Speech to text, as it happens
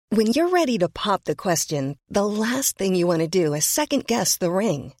When you're ready to pop the question, the last thing you want to do is second-guess the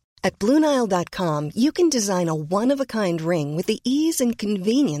ring. At BlueNile.com, you can design a one-of-a-kind ring with the ease and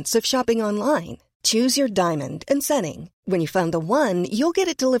convenience of shopping online. Choose your diamond and setting. When you find the one, you'll get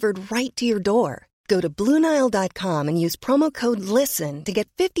it delivered right to your door. Go to BlueNile.com and use promo code LISTEN to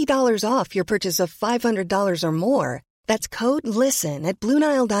get $50 off your purchase of $500 or more. That's code LISTEN at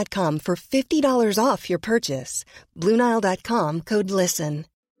BlueNile.com for $50 off your purchase. BlueNile.com, code LISTEN.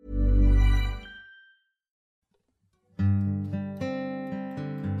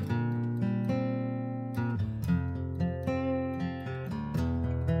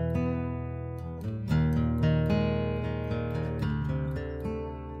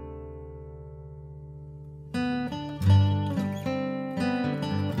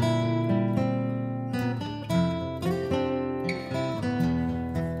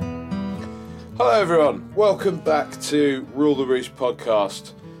 Hello everyone, welcome back to Rule the Roost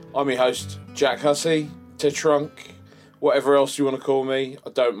podcast. I'm your host, Jack Hussey, Titrunk, whatever else you want to call me. I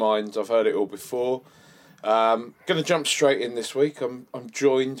don't mind, I've heard it all before. Going to jump straight in this week. I'm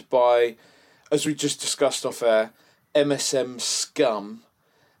joined by, as we just discussed off air, MSM scum,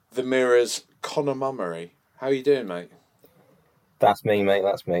 the Mirror's Conor Mummery. How are you doing, mate? That's me, mate,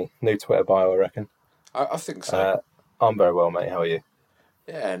 that's me. New Twitter bio, I reckon. I think so. I'm very well, mate. How are you?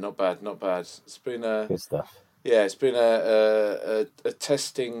 Yeah, not bad, not bad. It's been good stuff. Yeah, it's been a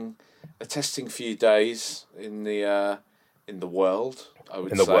testing few days in the world. I would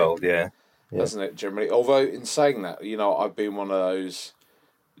say. In the world, yeah. Hasn't it generally? Although in saying that, you know, I've been one of those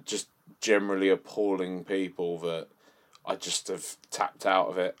just generally appalling people that I just have tapped out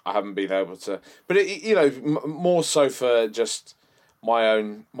of it. I haven't been able to, but more so for just my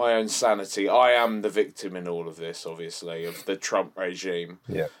own sanity. I am the victim in all of this, obviously, of the Trump regime.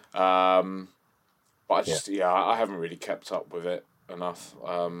 Yeah. But I just, I haven't really kept up with it enough.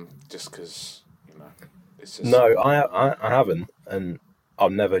 Just because, it's just... No, I haven't, and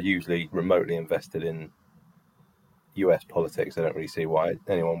I'm never usually remotely invested in US politics. I don't really see why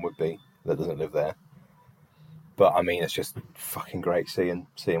anyone would be that doesn't live there. But I mean, it's just fucking great seeing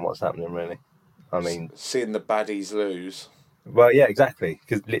what's happening, really. I mean, seeing the baddies lose. Well, yeah, exactly.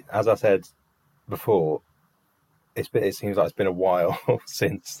 Because as I said before, it seems like it's been a while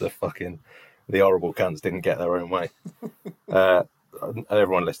since the horrible cunts didn't get their own way.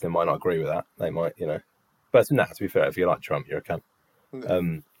 Everyone listening might not agree with that. They might, But to be fair, if you like Trump, you're a cunt.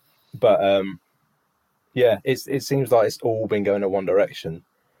 Yeah, it seems like it's all been going in one direction.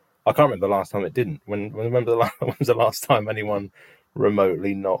 I can't remember the last time it didn't. When was the last time anyone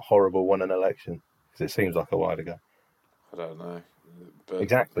remotely not horrible won an election? Because it seems like a while ago. I don't know. But,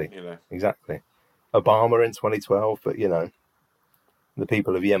 exactly. Exactly. Obama in 2012, but the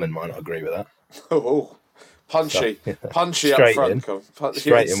people of Yemen might not agree with that. Oh, punchy, so, punchy up front.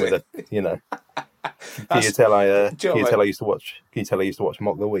 Straight in with a, Can you tell I used to watch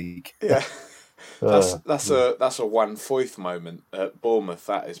Mock the Week? Yeah. That's a 1/4 moment at Bournemouth.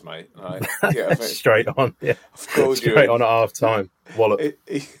 That is, mate. Right? Yeah, straight on. Yeah. I've called straight on at half time. Wallop.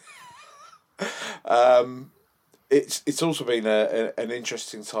 It's also been an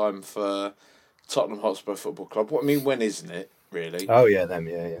interesting time for Tottenham Hotspur Football Club. I mean, when isn't it, really? Oh, yeah, them,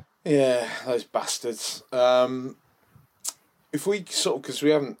 yeah. Yeah, those bastards. If we because we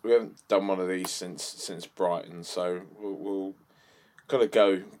haven't done one of these since Brighton, so we'll kind of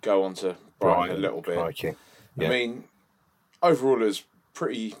go on to Brighton a little bit. Crikey. Yeah. I mean, overall it was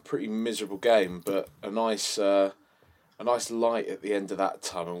pretty miserable game, but a nice light at the end of that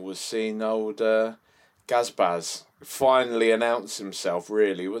tunnel was seeing old Gazbaz finally announce himself,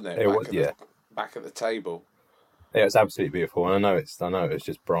 really, wasn't it? Back at the table. Yeah, it's absolutely beautiful, and I know it's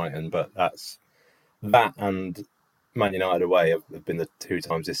just Brighton, but that and Man United away have been the two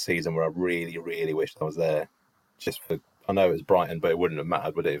times this season where I really, really wished I was there. I know it was Brighton, but it wouldn't have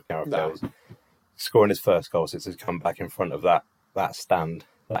mattered, would it, if Gareth Bale was scoring his first goal since he's come back in front of that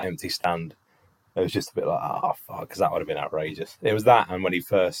empty stand. It was just a bit like, oh fuck, because that would have been outrageous. It was that, and when he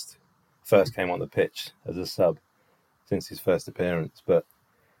first came on the pitch as a sub since his first appearance. But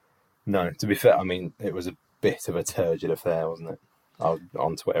no, to be fair, I mean, it was a bit of a turgid affair, wasn't it? I was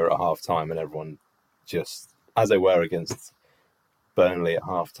on Twitter at half time, and everyone just, as they were against Burnley at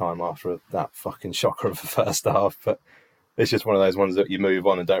half time after that fucking shocker of the first half. But it's just one of those ones that you move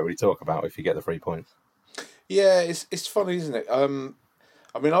on and don't really talk about if you get the 3 points. Yeah, it's funny, isn't it? I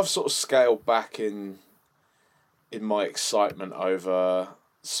mean, I've sort of scaled back in my excitement over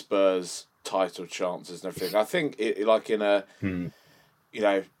Spurs title chances and everything. I think the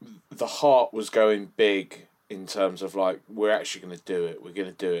heart was going big in terms of like, we're going to do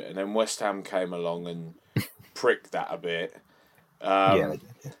it, and then West Ham came along and pricked that a bit, Yeah, they did,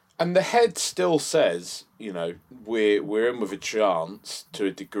 yeah. And the head still says, we're in with a chance to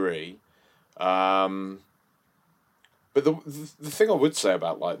a degree. But the thing I would say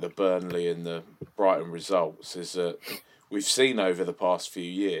about like the Burnley and the Brighton results is that we've seen over the past few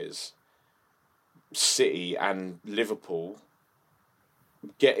years City and Liverpool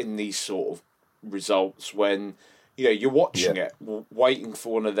getting these sort of results when you're watching it, waiting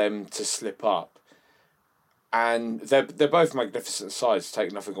for one of them to slip up, and they're both magnificent sides.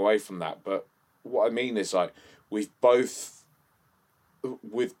 Take nothing away from that, but what I mean is like with both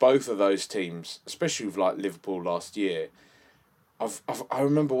of those teams, especially with like Liverpool last year, I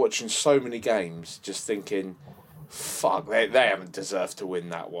remember watching so many games, just thinking, "Fuck, they haven't deserved to win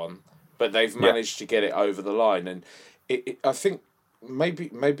that one," but they've managed to get it over the line, and I think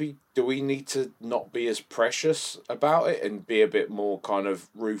maybe do we need to not be as precious about it and be a bit more kind of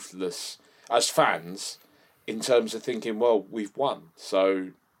ruthless as fans in terms of thinking, well, we've won, so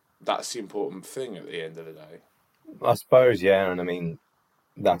that's the important thing at the end of the day. I suppose, yeah, and I mean,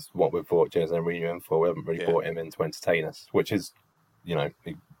 that's what we've brought Jose Mourinho in for. We haven't really brought him in to entertain us, which is,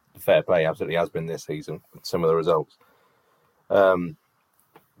 fair play, absolutely has been this season with some of the results. But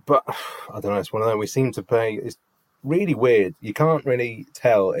I don't know, it's one of them. We seem to play, it's really weird. You can't really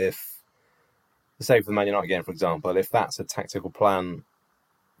tell if, say for the Man United game, for example, if that's a tactical plan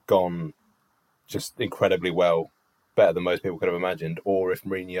gone just incredibly well, better than most people could have imagined, or if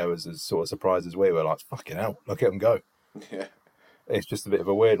Mourinho was as sort of surprised as we were, like, fucking hell, look at him go. Yeah. It's just a bit of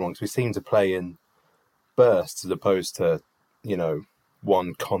a weird one because we seem to play in bursts as opposed to,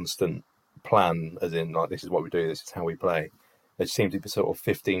 one constant plan, as in, like, this is what we do, this is how we play. It seems to be sort of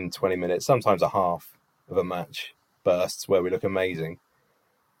 15, 20 minutes, sometimes a half of a match bursts where we look amazing,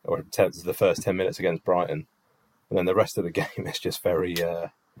 or the first 10 minutes against Brighton. And then the rest of the game is just very,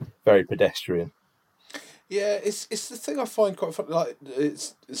 very pedestrian. Yeah, it's the thing I find quite funny. Like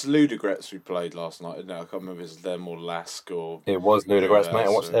it's Ludogorets we played last night. No, I can't remember if it's them or Lask or. It was Ludogorets, mate. I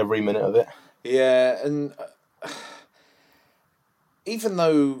watched every minute of it. Yeah, and even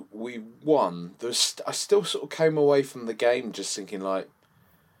though we won, I still sort of came away from the game just thinking like,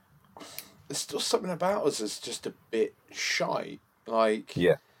 there's still something about us that's just a bit shy. Like,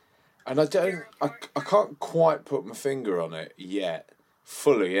 yeah, and I can't quite put my finger on it yet,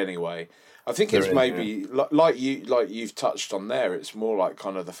 fully anyway. I think it's maybe like you've touched on there. It's more like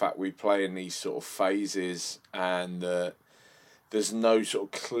kind of the fact we play in these sort of phases, and there's no sort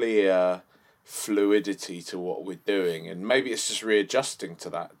of clear fluidity to what we're doing, and maybe it's just readjusting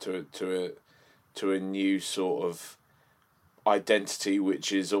to that to a new sort of identity,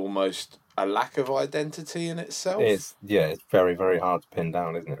 which is almost a lack of identity in itself. It's very, very hard to pin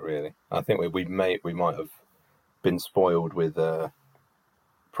down, isn't it? Really, I think we might have been spoiled with.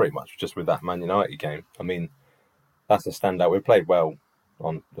 Pretty much just with that Man United game. I mean, that's a standout. We played well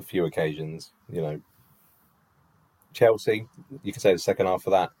on a few occasions. Chelsea, you could say the second half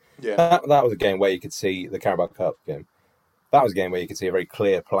of that. Yeah. That was a game where you could see the Carabao Cup game. That was a game where you could see a very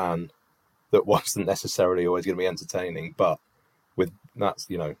clear plan that wasn't necessarily always going to be entertaining, but with that's,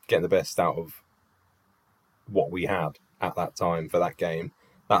 getting the best out of what we had at that time for that game.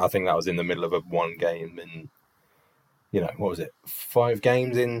 I think that was in the middle of one game in, what was it? 5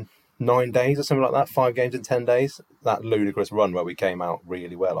 games in 9 days or something like that. 5 games in 10 days. That ludicrous run where we came out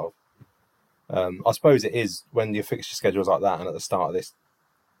really well of. I suppose it is when your fixture schedule's like that, and at the start of this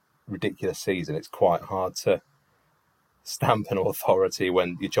ridiculous season, it's quite hard to stamp an authority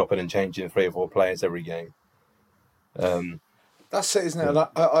when you're chopping and changing 3 or 4 players every game. That's it, isn't it? And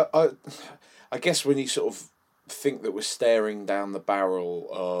I guess when you sort of think that we're staring down the barrel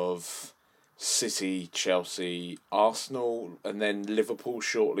of City, Chelsea, Arsenal, and then Liverpool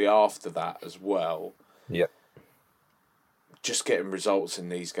shortly after that as well. Yeah. Just getting results in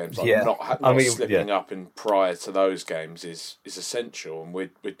these games, not slipping up in prior to those games is essential, and we're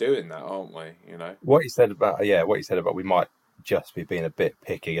doing that, aren't we? What you said about we might just be being a bit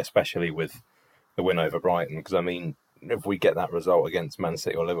picky, especially with the win over Brighton, because I mean, if we get that result against Man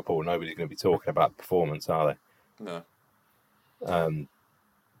City or Liverpool, nobody's going to be talking about performance, are they? No.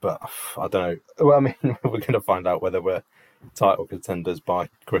 But I don't know. Well, I mean, we're going to find out whether we're title contenders by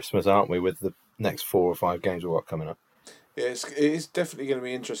Christmas, aren't we, with the next 4 or 5 games we've got coming up? Yeah, it's definitely going to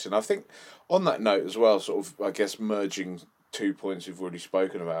be interesting. I think on that note as well, sort of, I guess, merging 2 points we've already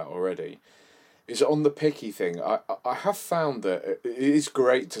spoken about already, is on the picky thing. I have found that it is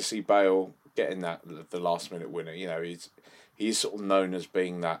great to see Bale getting the last minute winner. He's sort of known as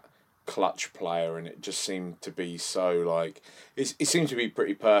being that clutch player, and it just seemed to be so like it seemed to be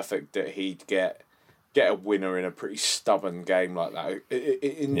pretty perfect that he'd get get a winner in a pretty stubborn game like that,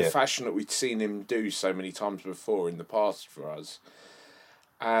 in the fashion that we'd seen him do so many times before in the past for us.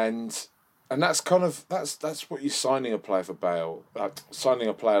 And that's kind of that's what you're signing a player for Bale, signing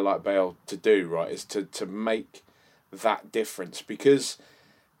a player like Bale to do, right? Is to make that difference, because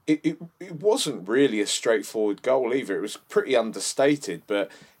it wasn't really a straightforward goal either. It was pretty understated, but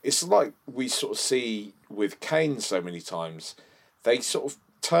it's like we sort of see with Kane so many times. They sort of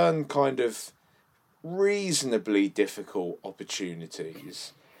turn kind of reasonably difficult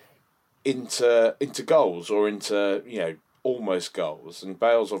opportunities into goals, or into, you know, almost goals, and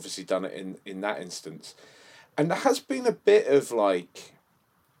Bale's obviously done it in that instance. And there has been a bit of like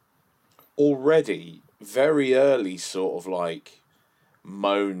already very early sort of like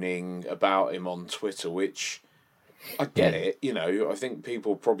moaning about him on Twitter, which I get it, you know. I think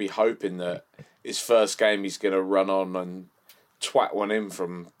people probably hoping that his first game he's going to run on and twat one in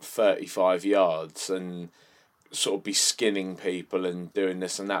from 35 yards and sort of be skinning people and doing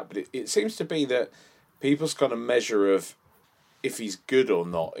this and that. But it seems to be that people's kind of measure of if he's good or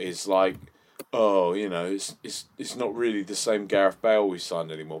not is like, oh, you know, it's not really the same Gareth Bale we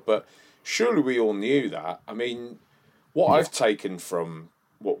signed anymore. But surely we all knew that. I mean, what I've taken from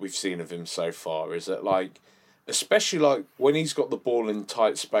what we've seen of him so far is that, like, especially like when he's got the ball in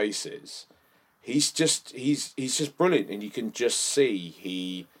tight spaces, he's just brilliant, and you can just see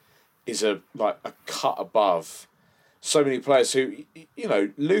he is a cut above so many players who, you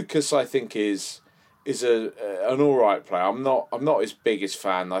know, Lucas I think is an all right player. I'm not his biggest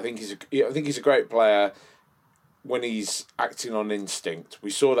fan. I think he's a great player when he's acting on instinct. We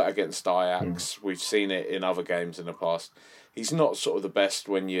saw that against Ajax. We've seen it in other games in the past. He's not sort of the best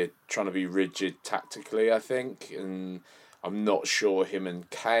when you're trying to be rigid tactically, I think, and I'm not sure him and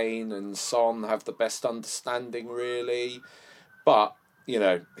Kane and Son have the best understanding really. But, you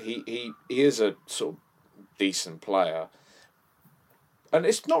know, he is a sort of decent player. And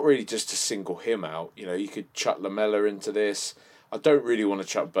it's not really just to single him out. You know, you could chuck Lamela into this. I don't really want to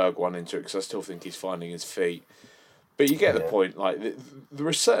chuck Bergwijn into it because I still think he's finding his feet. But you get the point. Like, there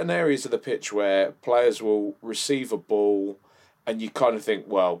are certain areas of the pitch where players will receive a ball and you kind of think,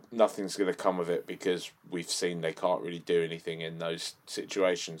 well, nothing's going to come of it because we've seen they can't really do anything in those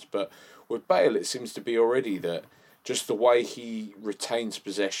situations. But with Bale, it seems to be already that just the way he retains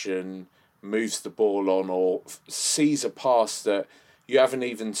possession, moves the ball on, or sees a pass that you haven't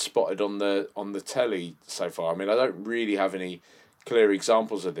even spotted on the telly so far. I mean, I don't really have any clear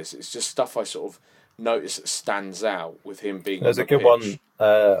examples of this. It's just stuff I sort of notice that stands out with him being. There's on a the good pitch.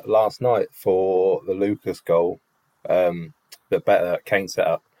 one last night for the Lucas goal that Kane set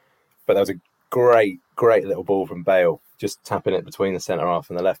up, but there was a great little ball from Bale, just tapping it between the centre half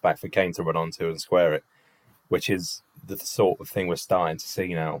and the left back for Kane to run onto and square it, which is the sort of thing we're starting to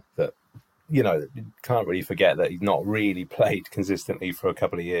see now. That, you know, you can't really forget that he's not really played consistently for a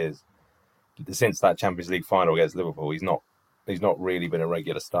couple of years. Since that Champions League final against Liverpool, he's not really been a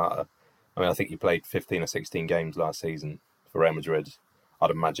regular starter. I mean, I think he played 15 or 16 games last season for Real Madrid.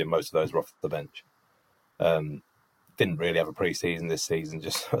 I'd imagine most of those were off the bench. Didn't really have a pre-season this season,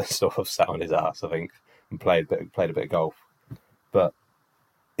 just sort of sat on his ass, I think, and played a bit of golf. But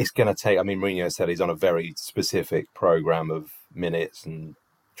it's going to take, I mean, Mourinho said he's on a very specific programme of minutes and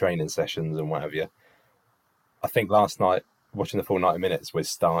training sessions and what have you. I think last night, watching the full 90 minutes, we're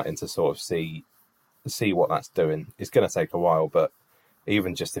starting to sort of see what that's doing. It's going to take a while, but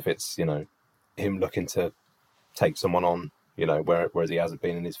even just if it's, you know, him looking to take someone on, you know, whereas he hasn't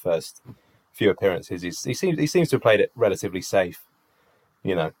been in his first few appearances, he seems to have played it relatively safe.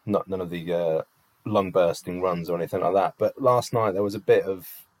 You know, none of the lung bursting runs or anything like that. But last night there was a bit of,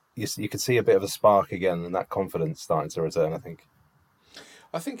 you could see a bit of a spark again, and that confidence starting to return, I think.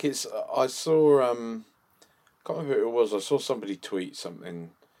 I think it's. I saw. I can't remember who it was. I saw somebody tweet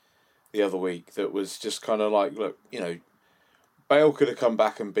something the other week that was just kind of like, look, you know, Bale could have come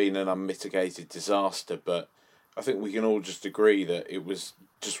back and been an unmitigated disaster, but I think we can all just agree that it was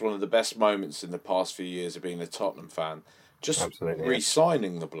just one of the best moments in the past few years of being a Tottenham fan. Just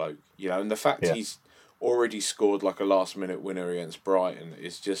re-signing the bloke, you know, and the fact he's already scored like a last-minute winner against Brighton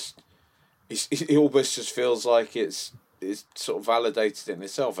is just. It almost just feels like it's sort of validated in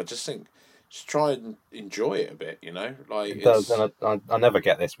itself. I just think, just try and enjoy it a bit, you know. Like it does, and I never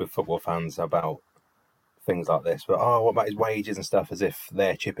get this with football fans about things like this. But what about his wages and stuff? As if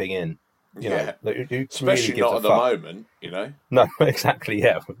they're chipping in, you know. Especially really not at the moment, you know. No, exactly.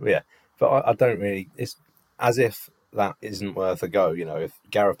 Yeah. But I don't really. It's as if that isn't worth a go. You know, if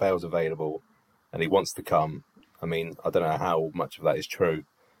Gareth Bale's available and he wants to come, I mean, I don't know how much of that is true.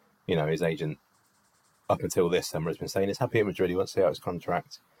 You know, his agent, up until this summer, has been saying he's happy at Madrid. He wants to see out his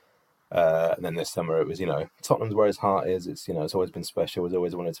contract. And then this summer it was, Tottenham's where his heart is. It's, it's always been special. He's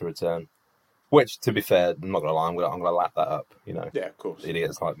always wanted to return. Which, to be fair, I'm not going to lie, I'm going to lap that up, Yeah, of course.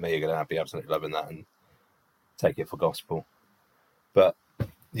 Idiots like me are going to be absolutely loving that and take it for gospel. But,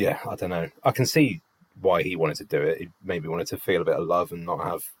 yeah, I don't know. I can see why he wanted to do it. He maybe wanted to feel a bit of love and not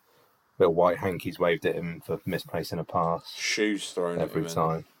have little white hankies waved at him for misplacing a pass. Shoes thrown at him. Every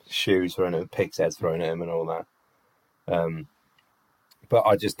time. Shoes thrown at him, pig's heads thrown at him and all that. But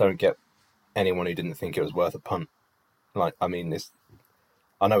I just don't get anyone who didn't think it was worth a punt. I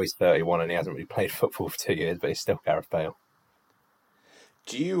know he's 31 and he hasn't really played football for 2 years, but he's still Gareth Bale.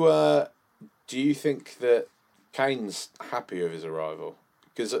 Do you think that Kane's happy with his arrival?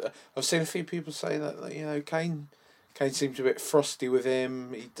 Because I've seen a few people say that Kane seems a bit frosty with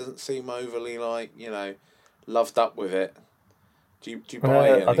him. He doesn't seem overly loved up with it. Do you buy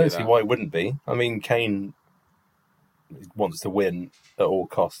anything I don't of see that? why he wouldn't be. I mean, Kane wants to win at all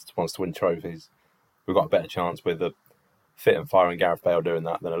costs, wants to win trophies. We've got a better chance with a fit and firing Gareth Bale doing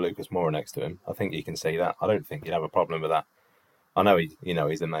that than a Lucas Moura next to him. I think you can see that. I don't think he'd have a problem with that. I know he's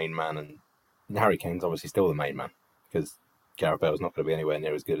the main man, and Harry Kane's obviously still the main man because Gareth Bale's not going to be anywhere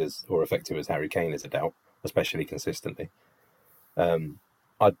near as good as or effective as Harry Kane is, a doubt, especially consistently.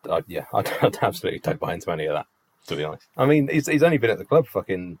 I absolutely don't buy into any of that, to be honest. I mean, he's only been at the club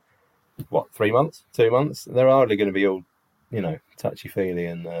fucking 3 months, 2 months. They're hardly going to be all touchy feely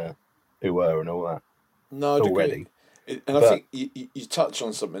and who were and all that. No, I'd already. Agree. And I think you touch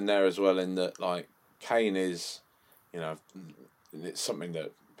on something there as well, in that Kane is, it's something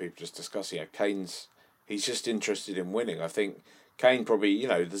that people just discuss. He's just interested in winning. I think Kane probably,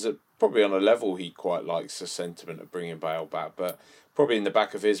 there's probably on a level he quite likes the sentiment of bringing Bale back, but probably in the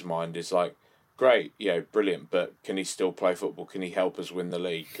back of his mind is great, brilliant, but can he still play football? Can he help us win the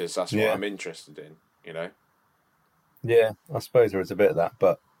league? Because that's what I'm interested in, Yeah, I suppose there is a bit of that,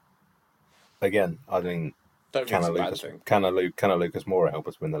 but again, I mean, don't think it's a bad thing. Can a Lucas Moura help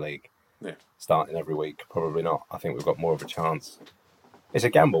us win the league? Yeah. Starting every week? Probably not. I think we've got more of a chance. It's a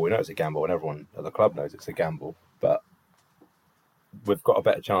gamble. We know it's a gamble, and everyone at the club knows it's a gamble, but we've got a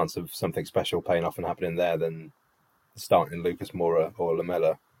better chance of something special paying off and happening there than starting Lucas Moura or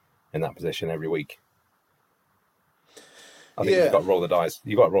Lamela in that position every week. I think you've got to roll the dice.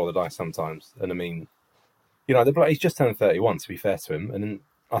 You've got to roll the dice sometimes. And I mean, he's just turned 31, to be fair to him. And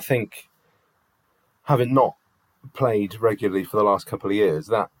I think having not played regularly for the last couple of years,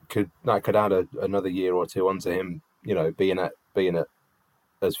 that could add another year or two onto him, being at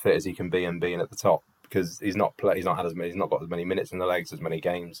as fit as he can be and being at the top, because he's not got as many minutes in the legs, as many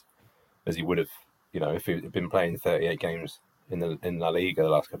games as he would have, if he'd been playing 38 games in La Liga the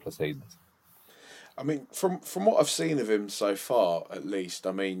last couple of seasons. I mean, from what I've seen of him so far, at least,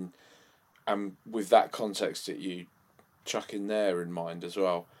 I mean, and with that context that you chuck in there in mind as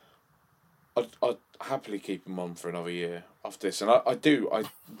well, I'd happily keep him on for another year after this, and I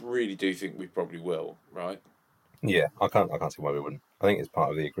really do think we probably will, right? Yeah, I can't see why we wouldn't. I think it's part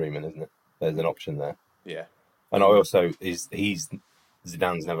of the agreement, isn't it? There's an option there. Yeah. And I also he's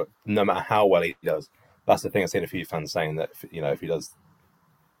Zidane's never, no matter how well he does. That's the thing. I've seen a few fans saying that if he does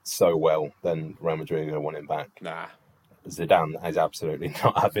so well, then Real Madrid are going to want him back. Nah. Zidane is absolutely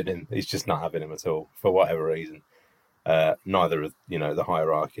not having him. He's just not having him at all for whatever reason. Neither of the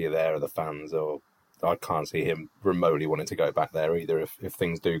hierarchy there or the fans, or I can't see him remotely wanting to go back there either. If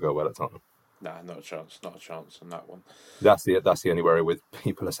things do go well at Tottenham. Nah, not a chance on that one. That's the only worry with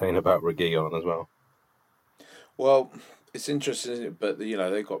people are saying about Reguilon as well. Well, it's interesting, isn't it? But they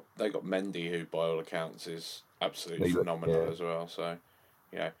got Mendy, who by all accounts is absolutely phenomenal as well. So,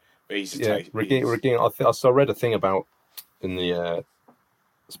 but he's Reguilon. I read a thing about in the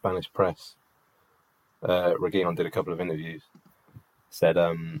Spanish press. Reguilon did a couple of interviews. Said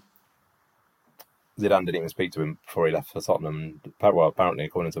Zidane didn't even speak to him before he left for Tottenham. Well, apparently,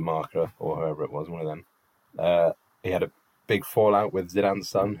 according to Marca or whoever it was, one of them, he had a big fallout with Zidane's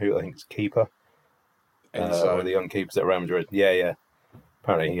son, who I think is keeper. One of the young keepers at Real Madrid. Yeah.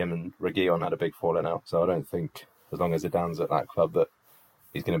 Apparently, him and Reguilon had a big falling out. So I don't think, as long as Zidane's at that club, that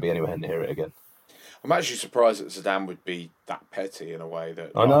he's going to be anywhere near it again. I'm actually surprised that Zidane would be that petty in a way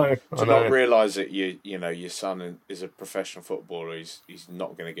that I know. Not realise that your son is a professional footballer. He's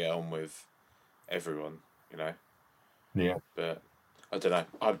not going to get on with everyone, Yeah. But I don't know.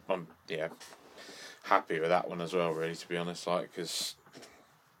 I'm happy with that one as well. Really, to be honest, because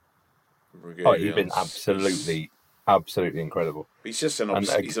he's been absolutely incredible. He's just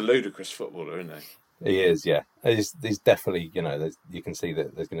he's a ludicrous footballer, isn't he? He is, yeah. He's definitely, you can see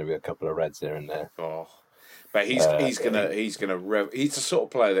that there's going to be a couple of reds here and there. Oh, But he's gonna he's the sort of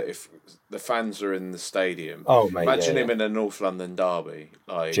player that if the fans are in the stadium, imagine him in a North London derby,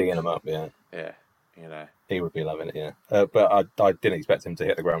 like jigging him up, yeah, he would be loving it, yeah. But I didn't expect him to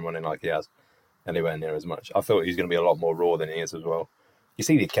hit the ground running like he has anywhere near as much. I thought he was going to be a lot more raw than he is as well. You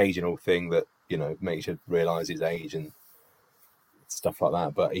see the occasional thing that makes you realise his age and stuff like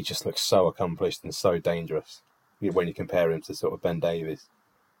that, but he just looks so accomplished and so dangerous when you compare him to sort of Ben Davies,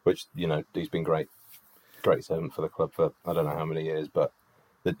 which he's been great servant for the club for I don't know how many years, but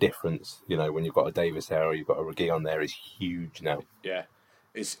the difference, when you've got a Davis there or you've got a Reguilón there is huge now. Yeah,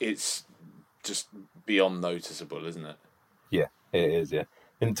 it's just beyond noticeable, isn't it? Yeah, it is. Yeah,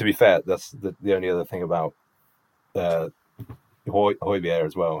 and to be fair, that's the only other thing about Højbjerg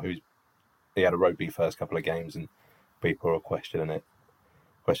as well. He had a rugby first couple of games, and people are questioning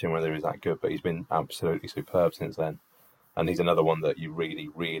whether he's that good, but he's been absolutely superb since then. And he's another one that you really,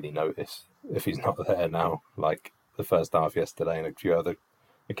 really notice if he's not there now, like the first half yesterday and a few other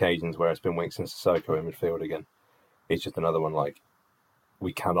occasions where it's been Winks and Sissoko in midfield again. He's just another one like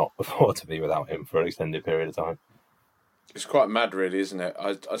we cannot afford to be without him for an extended period of time. It's quite mad, really, isn't it?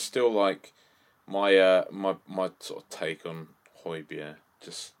 I still like my my sort of take on Højbjerg.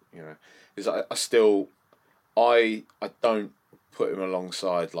 Just is I don't put him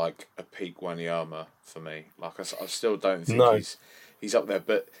alongside like a peak Wanyama for me. Like I still don't think he's up there.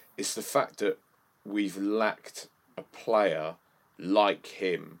 But it's the fact that we've lacked a player like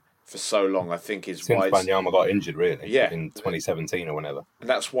him for so long. I think is since why Wanyama got injured, really. Yeah, in 2017 or whenever. And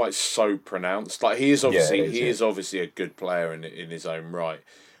that's why it's so pronounced. Like he is obviously a good player in his own right.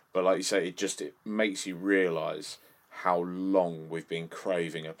 But like you say, it makes you realise how long we've been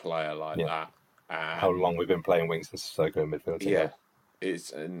craving a player like that. How long we've been playing Winks and Sissoko in midfield. Yeah,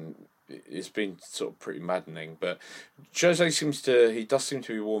 it's been sort of pretty maddening. But Jose does seem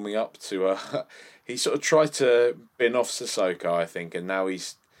to be warming up to. He sort of tried to bin off Sissoko, I think, and now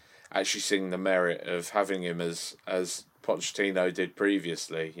he's actually seeing the merit of having him as Pochettino did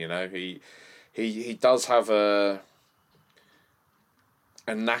previously. He does have a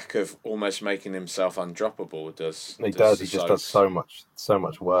knack of almost making himself undroppable. He just does so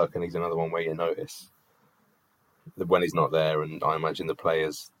much work, and he's another one where you notice that when he's not there. And I imagine the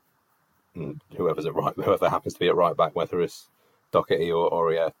players, whoever happens to be at right back, whether it's Doherty or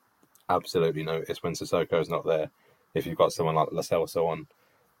Aurier, absolutely notice when Sissoko's not there. If you've got someone like Lo Celso on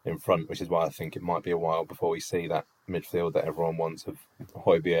in front, which is why I think it might be a while before we see that midfield that everyone wants of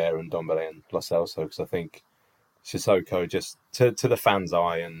Højbjerg and Ndombele and Lo Celso, because I think Sissoko, just to the fans'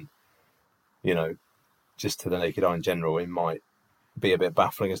 eye and, just to the naked eye in general, it might be a bit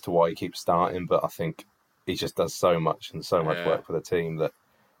baffling as to why he keeps starting, but I think he just does so much and so much work for the team that,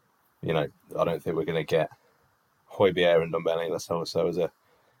 I don't think we're going to get Højbjerg and Ndombele and Lo Celso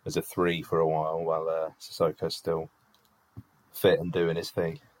as a three for a while Sissoko's still fit and doing his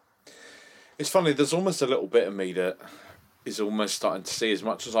thing. It's funny, there's almost a little bit of me that is almost starting to see, as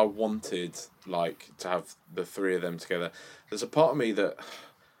much as I wanted to have the three of them together, there's a part of me that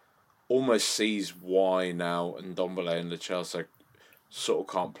almost sees why now Ndombele and Lo Celso sort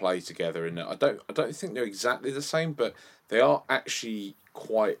of can't play together. And I don't think they're exactly the same, but they are actually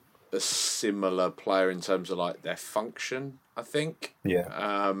quite a similar player in terms of like their function, I think.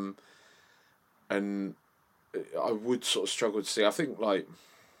 Yeah. And I would sort of struggle to see. I think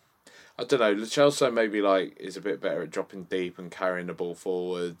I don't know, Lo Celso maybe is a bit better at dropping deep and carrying the ball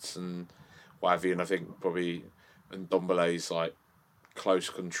forwards and what have you, and I think probably Ndombele's close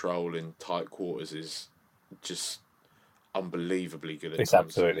control in tight quarters is just unbelievably good at It's times.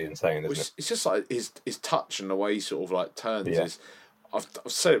 Absolutely insane, isn't it? It's just his touch and the way he sort of turns is. I've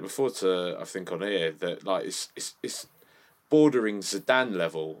said it before I think on here that it's bordering Zidane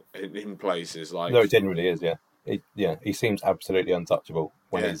level in places like. No, it genuinely is. Yeah, he seems absolutely untouchable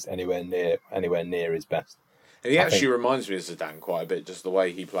when he's anywhere near his best. And he actually reminds me of Zidane quite a bit, just the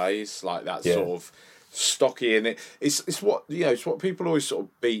way he plays, like that sort of stocky, and it's what people always sort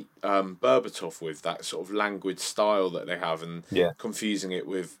of beat Berbatov with, that sort of languid style that they have, and confusing it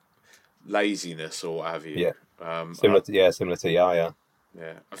with laziness or what have you. Yeah, similar to Yaya.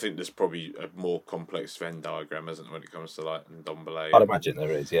 Yeah, I think there's probably a more complex Venn diagram, isn't it, when it comes to Ndombele? I'd imagine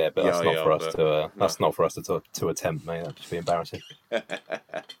there is, but that's not for us to. That's not for us to attempt, mate. That'd just be embarrassing.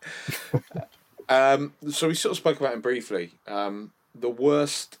 So we sort of spoke about him briefly. There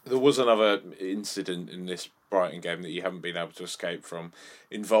was another incident in this Brighton game that you haven't been able to escape from,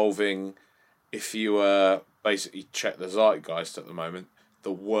 involving, if you basically check the zeitgeist at the moment,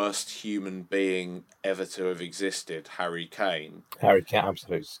 the worst human being ever to have existed, Harry Kane. Harry Kane,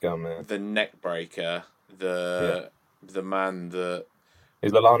 absolute scum, man. The neck breaker, the man that...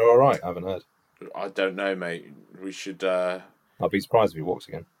 Is Lallana all right? I haven't heard. I don't know, mate. We should. I'd be surprised if he walks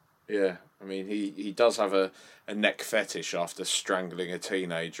again. Yeah, I mean, he does have a neck fetish after strangling a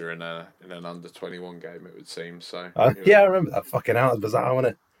teenager in an under-21 game. It would seem so. Yeah, I remember that. Fucking hell, it was bizarre,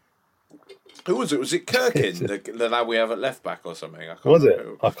 wasn't it? Who was it? Was it Kirkin, the lad we have at left back or something? I can't Was it?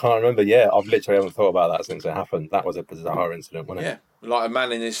 remember. I can't remember. Yeah, I've literally haven't thought about that since it happened. That was a bizarre incident, wasn't it? Yeah, like a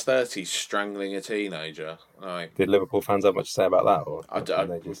man in his 30s strangling a teenager. Like, Did Liverpool fans have much to say about that, or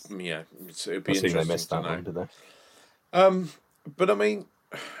they just? yeah, it'd I be assume interesting they missed to that know. one, did they? But I mean,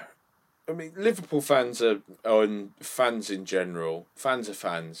 Liverpool fans and fans in general. Fans are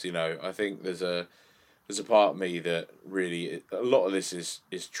fans, you know. I think there's a part of me that really a lot of this is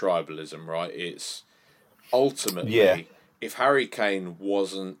tribalism, right? It's ultimately if Harry Kane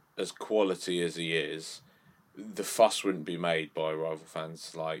wasn't as quality as he is, the fuss wouldn't be made by rival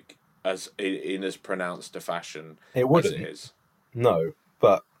fans like as in as pronounced a fashion It wouldn't. as it is. No,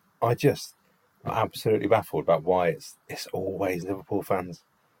 but I'm absolutely baffled about why it's always Liverpool fans.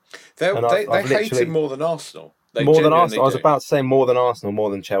 They I've hate him more than Arsenal. They more than genuinely Arsenal. I was do. about to say more than Arsenal, more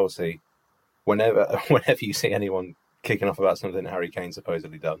than Chelsea. Whenever you see anyone kicking off about something Harry Kane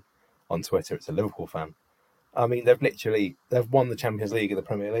supposedly done on Twitter, it's a Liverpool fan. I mean, they've won the Champions League and the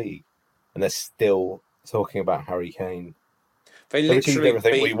Premier League, and they're still talking about Harry Kane. They They've achieved literally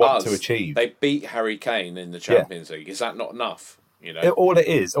everything beat we want us. to achieve. They beat Harry Kane in the Champions League. Is that not enough? You know, All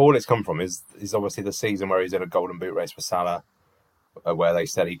it's come from is obviously the season where he's in a golden boot race for Salah, where they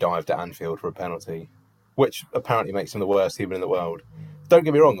said he dived at Anfield for a penalty, which apparently makes him the worst human in the world. Don't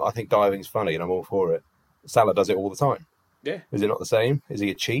get me wrong, I think diving's funny and I'm all for it. Salah does it all the time. yeah. Is it not the same? Is he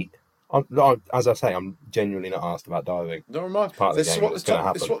a cheat? As I say, I'm genuinely not asked about diving. Nor am I. part of the This is game, what it's gonna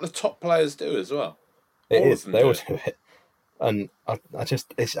happen. it's what the top players do as well. It All of is. them They do all it. do it. And I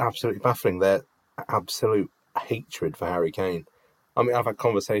just, it's absolutely baffling. Their absolute hatred for Harry Kane. I mean, I've had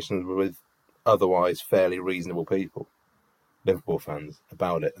conversations with otherwise fairly reasonable people, Liverpool fans,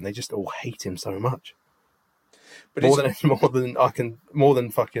 about it, and they just all hate him so much. But More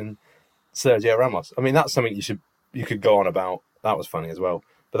than fucking Sergio Ramos. I mean, that's something you could go on about. That was funny as well.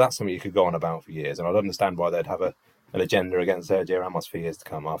 But that's something you could go on about for years, and I'd understand why they'd have an agenda against Sergio Ramos for years to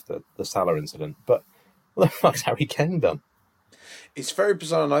come after the Salah incident. But what the fuck's Harry Kane done? it's very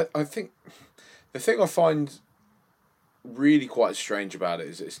bizarre, and I think the thing I find really quite strange about it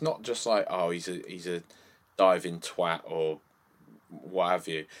is it's not just like, oh, he's a diving twat or what have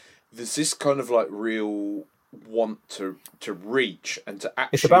you. There's this kind of like real want to reach and to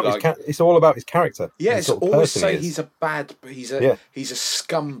actually. It's about like, it's all about his character. yeah, the it's sort of always person he say is. he's a bad, he's a Yeah.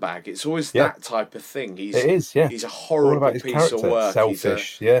 scumbag. It's always Yeah. that type of thing. It is, yeah. He's a all horrible about his piece character. of work.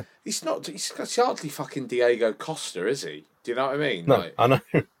 Selfish, yeah. He's hardly fucking Diego Costa, is he? Do you know what I mean? No, Like, I know.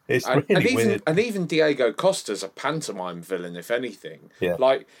 It's really weird. and even Diego Costa's a pantomime villain, if anything. Yeah.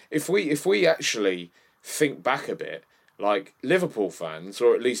 Like if we actually think back a bit, like Liverpool fans,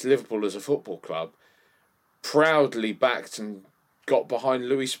 or at least Liverpool as a football club, proudly backed and got behind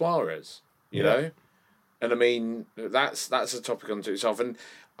Luis Suarez. You know, and I mean that's a topic unto itself. And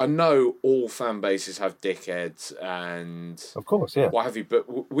I know all fan bases have dickheads and Of course, yeah. what have you,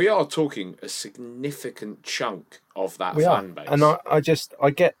 but we are talking a significant chunk of that We fan are. base. And I just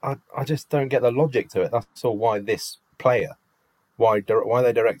don't get the logic to it. That's all. Why this player? Why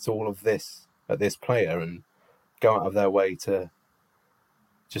they direct all of this at this player and go out of their way to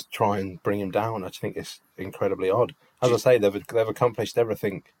just try and bring him down? I just think it's incredibly odd. As I say, they've accomplished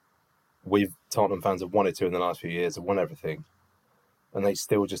everything we've Tottenham fans have wanted to in the last few years. Have won everything, and they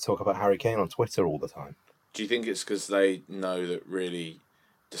still just talk about Harry Kane on Twitter all the time. Do you think it's because they know that really,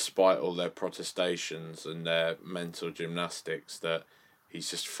 despite all their protestations and their mental gymnastics, that he's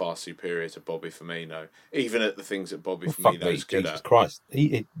just far superior to Bobby Firmino, even at the things that Bobby Fuck me, Firmino's good Jesus at? Christ!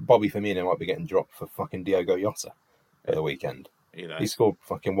 Bobby Firmino might be getting dropped for fucking Diogo Jota at the weekend. You know, He scored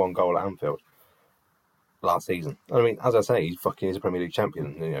fucking one goal at Anfield last season. I mean, as I say, he's a Premier League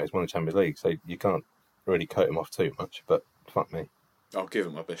champion. You know, he's won the Champions League, so you can't really coat him off too much. But fuck me. I'll give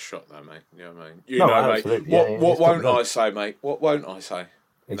him my best shot, though, mate. You know what I mean? No, mate. absolutely, What, yeah, what he's won't top I say, mate? What won't I say?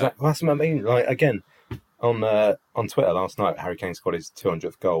 Exactly. That's what I mean. Like again, on Twitter last night, Harry Kane scored his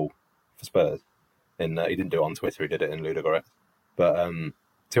 200th goal for Spurs. He didn't do it on Twitter. He did it in Ludogorets. But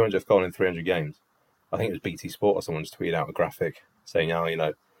 200th goal in 300 games. I think it was BT Sport or someone just tweeted out a graphic saying, "Oh, you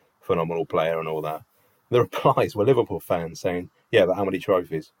know, phenomenal player and all that." The replies were Liverpool fans saying, "Yeah, but how many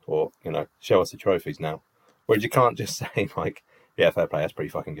trophies?" Or, you know, "Show us the trophies now." Whereas you can't just say like, "Yeah, fair play, that's pretty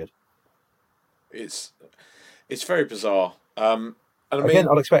fucking good." It's very bizarre. And I mean, Again,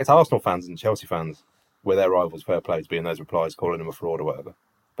 I'd expect Arsenal fans and Chelsea fans, with their rivals, fair play to be in those replies, calling them a fraud or whatever.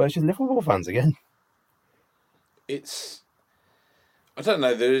 But it's just Liverpool fans again. I don't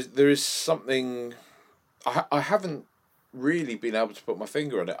know. There is something. I haven't really been able to put my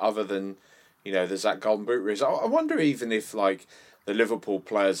finger on it, other than, there's that Golden Boot race. I wonder even if like the Liverpool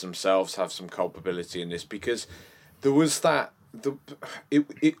players themselves have some culpability in this, because there was that.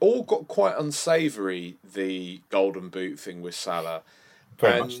 It all got quite unsavoury, the Golden Boot thing with Salah.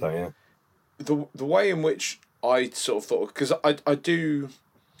 Very much so, yeah. The way in which I sort of thought, because I do.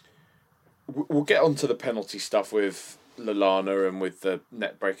 We'll get onto the penalty stuff with Lallana and with the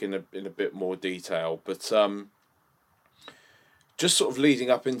net break in a bit more detail, but just sort of leading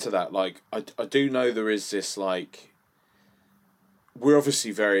up into that, like I do know there is this, like, we're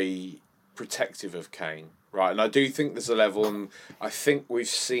obviously very protective of Kane, right? And I do think there's a level, and I think we've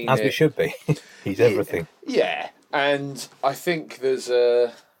seen as we should be. He's everything. Yeah, and I think there's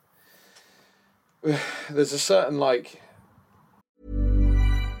a certain, like.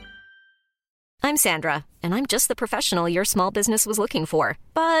 I'm Sandra, and I'm just the professional your small business was looking for.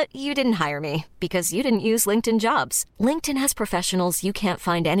 But you didn't hire me because you didn't use LinkedIn Jobs. LinkedIn has professionals you can't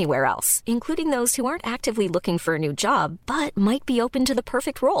find anywhere else, including those who aren't actively looking for a new job, but might be open to the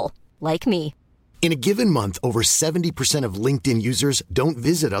perfect role, like me. In a given month, over 70% of LinkedIn users don't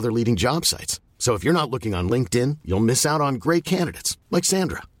visit other leading job sites. So if you're not looking on LinkedIn, you'll miss out on great candidates like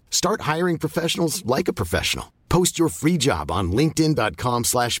Sandra. Start hiring professionals like a professional. Post your free job on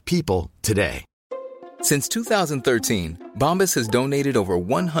linkedin.com/people today. Since 2013, Bombas has donated over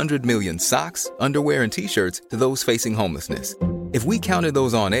 100 million socks, underwear, and T-shirts to those facing homelessness. If we counted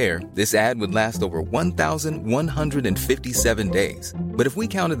those on air, this ad would last over 1,157 days. But if we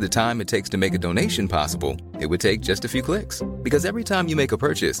counted the time it takes to make a donation possible, it would take just a few clicks. Because every time you make a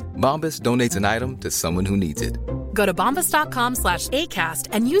purchase, Bombas donates an item to someone who needs it. Go to bombas.com/ACAST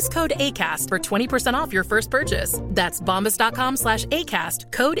and use code ACAST for 20% off your first purchase. That's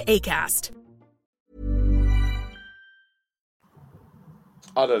bombas.com/ACAST, code ACAST.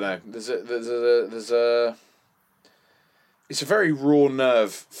 I don't know. There's a. It's a very raw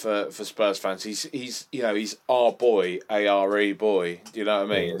nerve for Spurs fans. He's our boy, ARE boy. Do you know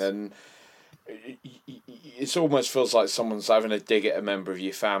what I mean? And it almost feels like someone's having a dig at a member of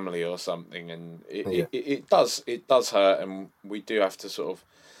your family or something, and it does hurt, and we do have to sort of,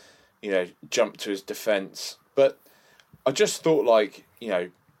 jump to his defence. But I just thought, like,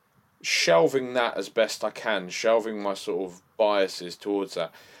 shelving that as best I can, shelving my sort of biases towards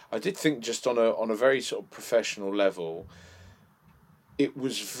that, I did think just on a very sort of professional level, it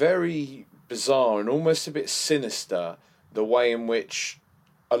was very bizarre and almost a bit sinister the way in which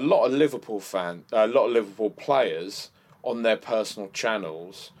a lot of Liverpool players on their personal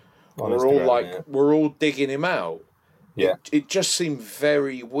channels were all digging him out. Yeah, it just seemed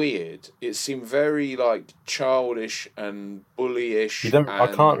very weird. It seemed very, like, childish and bullyish. I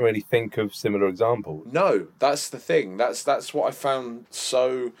can't really think of similar examples. No, that's the thing. That's what I found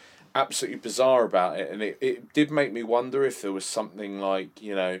so absolutely bizarre about it, and it did make me wonder if there was something like,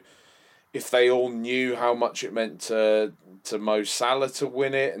 if they all knew how much it meant to Mo Salah to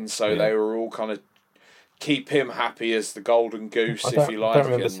win it, and so they were all kind of keep him happy as the golden goose, if you like. I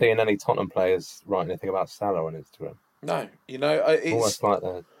don't remember seeing any Tottenham players write anything about Salah on Instagram. No, it's almost like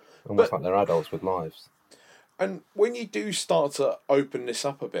they're adults with lives. And when you do start to open this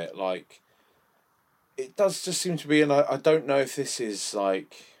up a bit, like, it does just seem to be, and I don't know if this is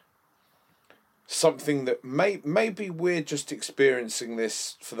like something that maybe we're just experiencing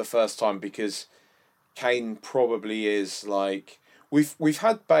this for the first time, because Kane probably is, like, we've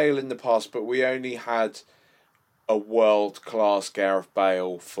had Bale in the past, but we only had a world class Gareth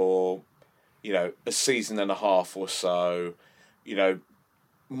Bale for, a season and a half or so.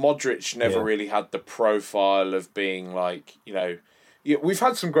 Modric never really had the profile of being, like, we've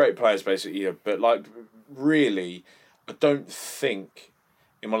had some great players basically, but, like, really, I don't think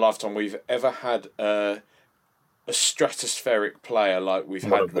in my lifetime we've ever had a stratospheric player like we've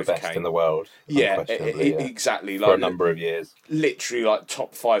had with Kane. One of the best in the world. Yeah, exactly. For a number of years. Literally, like,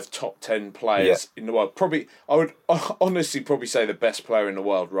 top 5, top 10 players in the world. Probably, I would honestly probably say the best player in the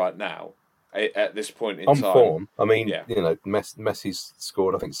world right now at this point in time. On form. I mean, Messi's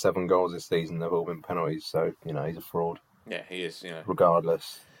scored, I think, 7 goals this season. They've all been penalties, so, he's a fraud. Yeah, he is,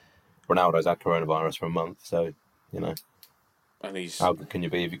 Regardless. Ronaldo's had coronavirus for a month, so, And how good can you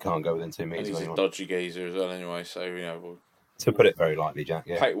be if you can't go within 2 meters and he's of anyone? a dodgy geezer as well, anyway. So to put it very lightly, Jack.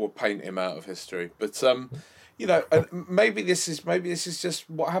 Yeah, we'll paint him out of history. But and maybe this is just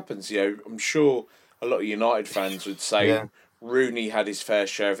what happens. I'm sure a lot of United fans would say Rooney had his fair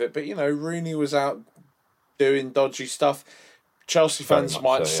share of it, but Rooney was out doing dodgy stuff. Chelsea fans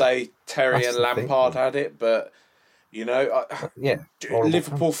might say Terry and Lampard had it, but You know, Yeah.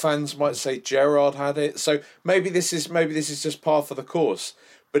 Liverpool fans might say Gerrard had it. So maybe this is just par for the course.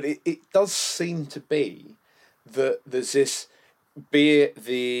 But it does seem to be that there's this, be it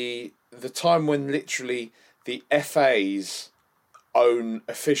the time when literally the FA's own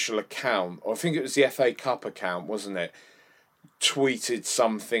official account, or I think it was the FA Cup account, wasn't it, tweeted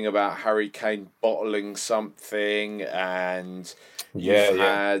something about Harry Kane bottling something, and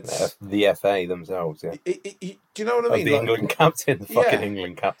had the FA themselves. Yeah, do you know what I mean? The England captain, the fucking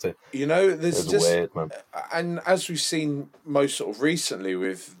England captain. You know, there's just weird, man. And as we've seen most sort of recently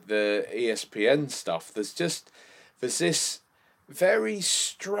with the ESPN stuff, there's this very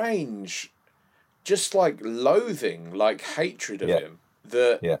strange, just like loathing, like hatred of him.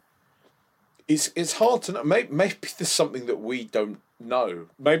 It's hard to know. Maybe there's something that we don't know.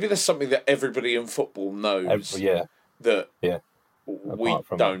 Maybe there's something that everybody in football knows. That we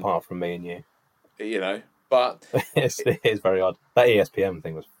don't. Apart from me and you. You know, but it is very odd. That ESPN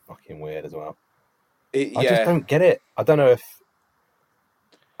thing was fucking weird as well. I just don't get it. I don't know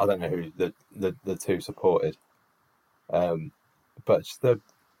who the two supported. But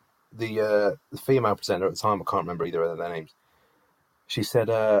the female presenter at the time, I can't remember either of their names. She said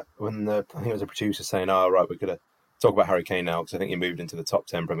when I think it was a producer saying, "Oh right, we're gonna talk about Harry Kane now because I think he moved into the top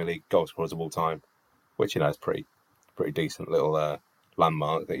 10 Premier League goal scorers of all time," which is pretty decent little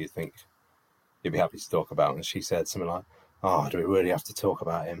landmark that you think you'd be happy to talk about. And she said something like, "Oh, do we really have to talk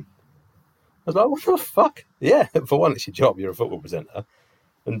about him?" I was like, "What the fuck?" Yeah, for one, it's your job. You're a football presenter,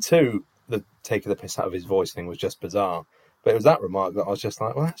 and two, the taking the piss out of his voice thing was just bizarre. But it was that remark that I was just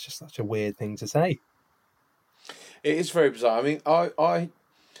like, well, that's just such a weird thing to say. It is very bizarre. I mean, I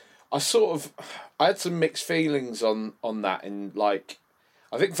had some mixed feelings on that. And like,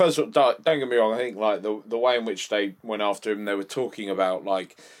 I think first of all, don't get me wrong. I think like the way in which they went after him, they were talking about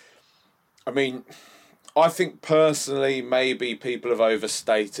like, I mean, I think personally maybe people have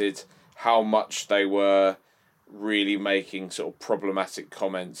overstated how much they were really making sort of problematic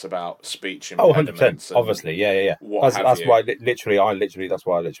comments about speech impediments. 100%. Obviously, yeah. That's why I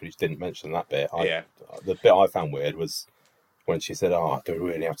literally didn't mention that bit. The bit I found weird was when she said, "Oh, do we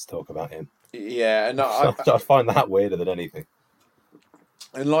really have to talk about him?" Yeah, and I find that weirder than anything.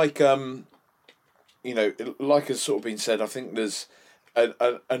 And like you know, like has sort of been said, I think there's an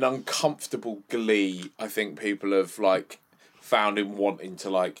uncomfortable glee. I think people have like found in wanting to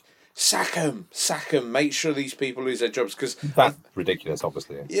like. Sack him, make sure these people lose their jobs. Because that's ridiculous,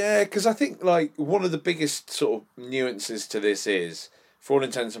 obviously. Yeah, because I think, like, one of the biggest sort of nuances to this is, for all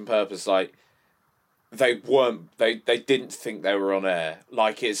intents and purposes, like, they didn't think they were on air.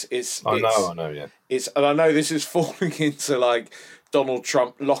 Like, it's I know, yeah. And I know this is falling into, like, Donald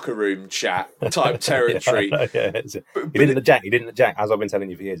Trump locker room chat type territory. He didn't the jack. As I've been telling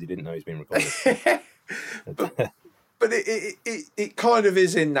you for years, he didn't know he's been recorded. But it kind of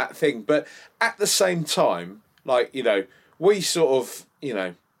is in that thing. But at the same time, like, you know, we sort of, you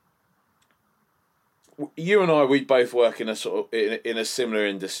know, you and I, we both work in a sort of in a similar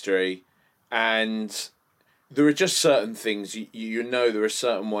industry, and there are just certain things you know. There are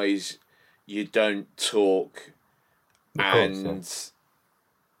certain ways you don't talk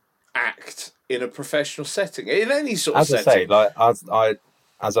act in a professional setting in any sort of setting. As I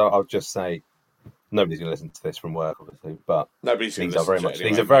say, I'll just say. Nobody's going to listen to this from work, obviously, but these are very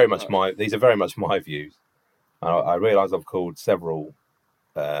much my views. I realise I've called several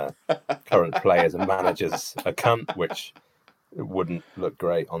current players and managers a cunt, which wouldn't look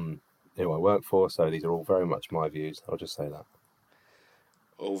great on who I work for. So these are all very much my views. I'll just say that.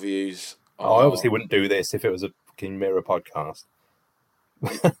 All views. I obviously wouldn't do this if it was a fucking Mirror podcast.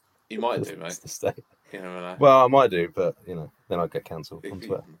 You might do, mate. You know, well, I might do, but you know, then I'd get cancelled on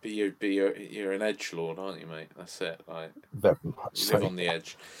Twitter. You're an edgelord, aren't you, mate? That's it. Like, very much. Live on the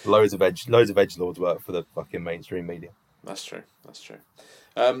edge. Loads of edgelords work for the fucking mainstream media. That's true.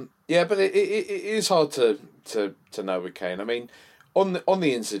 Yeah, but it is hard to know with Kane. I mean, on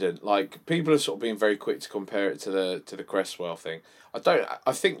the incident, like, people are sort of being very quick to compare it to the Cresswell thing.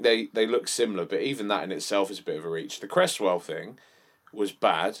 I think they look similar, but even that in itself is a bit of a reach. The Cresswell thing was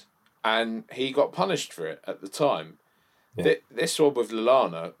bad. And he got punished for it at the time. Yeah. This one with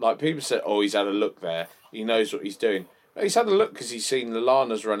Lallana, like, people said, "Oh, he's had a look there. He knows what he's doing." No, he's had a look because he's seen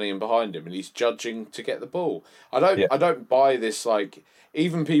Lallana's running in behind him, and he's judging to get the ball. I don't buy this. Like,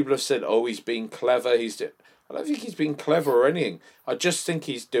 even people have said, "Oh, he's being clever." I don't think he's being clever or anything. I just think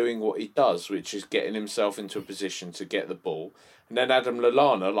he's doing what he does, which is getting himself into a position to get the ball. And then Adam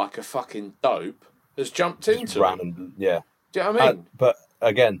Lallana, like a fucking dope, has jumped into it. Yeah. Do you know what I mean? But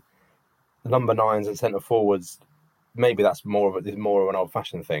again. Number 9s and centre forwards, maybe that's more of an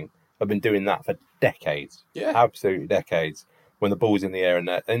old-fashioned thing. have been doing that for decades. Yeah. Absolutely decades. When the ball's in the air, and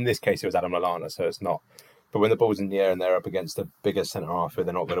in this case it was Adam Lallana, so it's not. But when the ball's in the air and they're up against a bigger centre-half who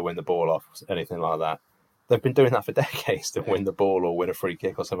they're not going to win the ball off, anything like that, they've been doing that for decades to win the ball or win a free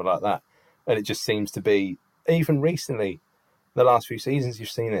kick or something like that. And it just seems to be, even recently, the last few seasons, you've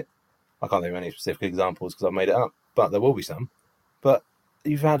seen it. I can't think of any specific examples because I've made it up, but there will be some. But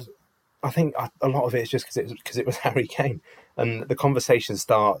you've had, I think a lot of it is just because it was Harry Kane. And the conversation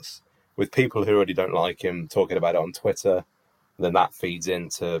starts with people who already don't like him talking about it on Twitter. Then that feeds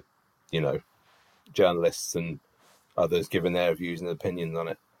into, journalists and others giving their views and opinions on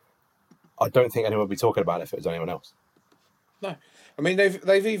it. I don't think anyone would be talking about it if it was anyone else. No. I mean,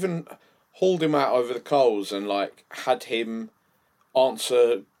 they've even hauled him out over the coals and, had him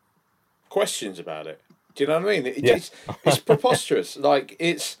answer questions about it. Do you know what I mean? It's preposterous.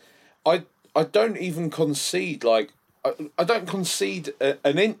 I don't even concede, I don't concede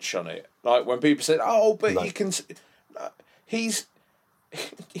an inch on it. When people say, you can...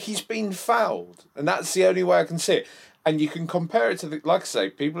 He's been fouled, and that's the only way I can see it. And you can compare it to like I say,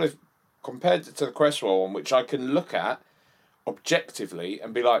 people have compared it to the Cresswell one, which I can look at objectively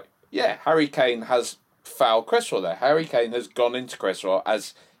and be like, yeah, Harry Kane has fouled Cresswell there. Harry Kane has gone into Cresswell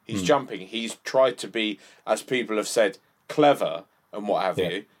as he's jumping. He's tried to be, as people have said, clever and what have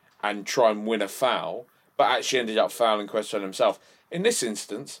you, and try and win a foul, but actually ended up fouling Cresswell himself. In this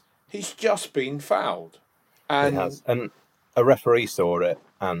instance, he's just been fouled. And he has. And a referee saw it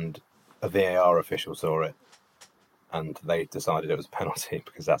and a VAR official saw it and they decided it was a penalty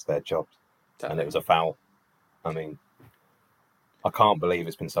because that's their job. And it was a foul. I mean, I can't believe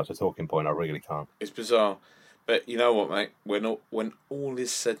it's been such a talking point. I really can't. It's bizarre. But you know what, mate? When all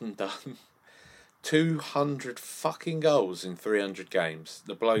is said and done, 200 fucking goals in 300 games.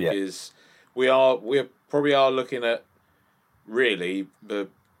 The bloke is... We probably are looking at, really, the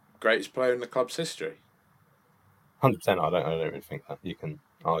greatest player in the club's history. 100%. I don't even think that you can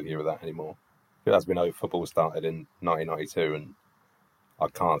argue with that anymore. As we know, football started in 1992, and I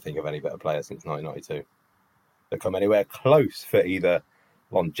can't think of any better player since 1992 that come anywhere close for either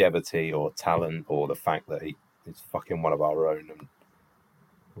longevity or talent or the fact that he's fucking one of our own. And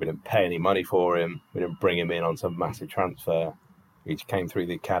we didn't pay any money for him. We didn't bring him in on some massive transfer. He just came through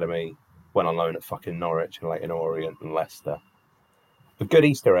the academy, went on loan at fucking Norwich and Leyton Orient and Leicester. The good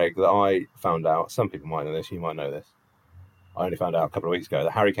Easter egg that I found out, some people might know this, you might know this, I only found out a couple of weeks ago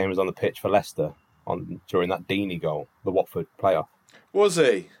that Harry Kane was on the pitch for Leicester during that Deeney goal, the Watford playoff. Was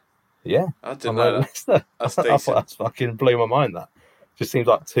he? Yeah. I didn't know that. Leicester. That's I decent. thought that fucking blew my mind, that. Just seems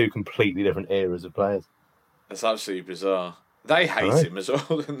like two completely different eras of players. That's absolutely bizarre. They hate him as well,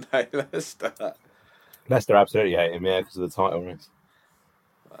 don't they, Leicester? Leicester absolutely hate him, because of the title race.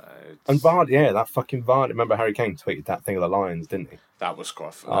 And Vardy, that fucking Vardy. Remember Harry Kane tweeted that thing of the Lions, didn't he? That was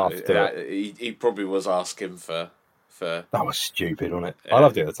quite funny. He probably was asking for... That was stupid, wasn't it? Yeah. I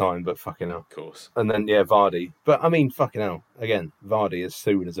loved it at the time, but fucking hell. Of course. And then, Vardy. But, I mean, fucking hell. Again, Vardy, as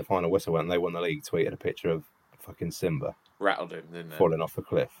soon as the final whistle went and they won the league, tweeted a picture of fucking Simba. Rattled him, didn't it? Falling off a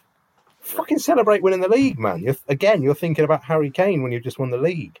cliff. Fucking celebrate winning the league, man. You're thinking about Harry Kane when you've just won the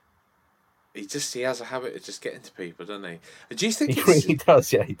league. He has a habit of just getting to people, doesn't he? Do you think he really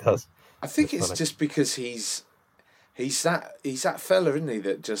does? Yeah, he does. I think it's just because he's that fella, isn't he?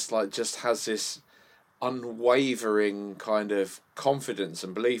 That just has this unwavering kind of confidence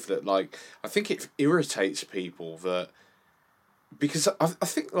and belief that, I think it irritates people that, because I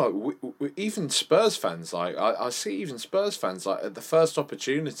think even Spurs fans, I see even Spurs fans, at the first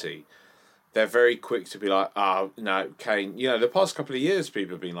opportunity, they're very quick to be like, oh, no, Kane... the past couple of years,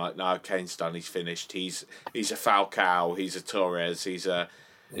 people have been like, no, Kane's done, he's finished, he's a Falcao, he's a Torres, he's a...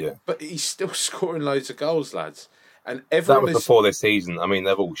 Yeah. But he's still scoring loads of goals, lads. And everyone that was before this season. I mean,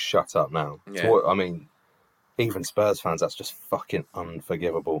 they've all shut up now. Yeah. Even Spurs fans, that's just fucking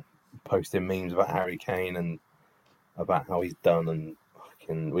unforgivable. Posting memes about Harry Kane and about how he's done, and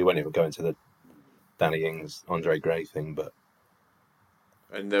fucking... We won't even go into the Danny Ings, Andre Gray thing, but...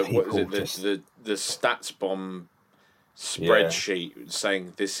 And the stats bomb spreadsheet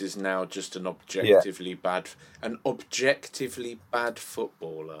saying this is now just an objectively bad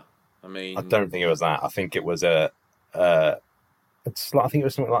footballer. I mean, I don't think it was that. I think it was I think it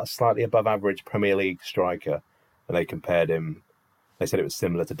was something like a slightly above average Premier League striker, and they compared him. They said it was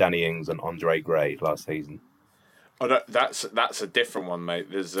similar to Danny Ings and Andre Gray last season. Oh, that's a different one,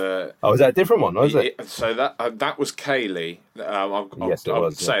 mate. There's a... Oh, is that a different one? Was it? So that was Cayley. Yes, it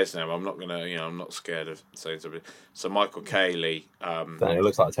was. Say his name. I'm not gonna. I'm not scared of saying something. So Michael Cayley. It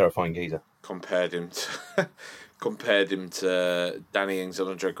looks like a terrifying geezer. Compared him to Danny Ings and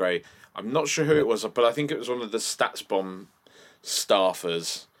Andre Gray. I'm not sure who it was, but I think it was one of the Stats Bomb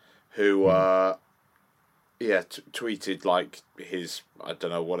staffers who tweeted like his, I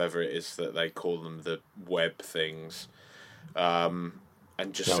don't know, whatever it is that they call them, the web things, and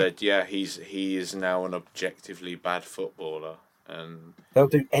just said, he is now an objectively bad footballer. And they'll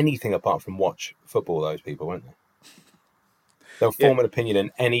do anything apart from watch football, those people, won't they? They'll form an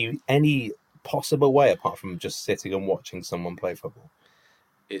opinion in any possible way apart from just sitting and watching someone play football.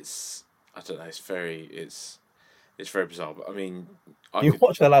 It's, I don't know, it's very bizarre. But I mean,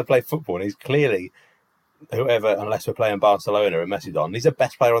 watch the lad play football and he's clearly whoever, unless we're playing Barcelona and Messi's on, he's the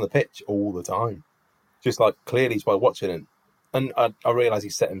best player on the pitch all the time. Just like clearly by watching it. And I realise he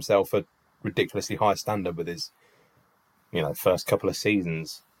set himself a ridiculously high standard with his, first couple of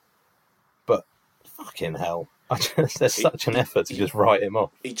seasons. But fucking hell. There's such an effort to just write him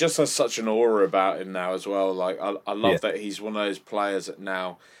off. He just has such an aura about him now as well. Like I love that he's one of those players that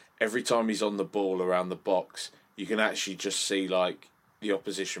now, every time he's on the ball around the box, you can actually just see like the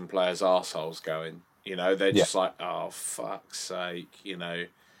opposition players' arseholes going. They're just like, oh fuck's sake,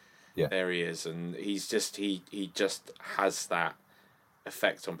 There he is, and he's just he just has that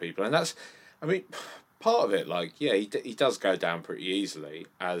effect on people, and that's, I mean, part of it. Like, he does go down pretty easily,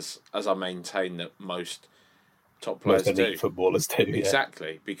 as I maintain that most top players do. Footballers do,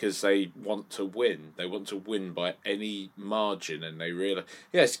 exactly, because they want to win. They want to win by any margin, and they really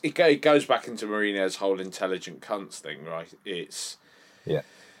it goes back into Mourinho's whole intelligent cunts thing, right? It's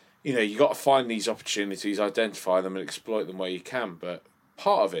you got to find these opportunities, identify them, and exploit them where you can. But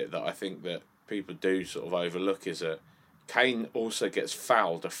part of it that I think that people do sort of overlook is that Kane also gets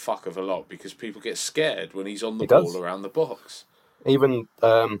fouled a fuck of a lot because people get scared when he's on the ball around the box. Even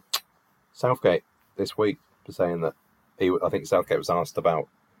Southgate this week was saying that I think Southgate was asked about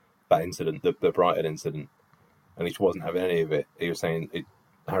that incident, the Brighton incident, and he wasn't having any of it. He was saying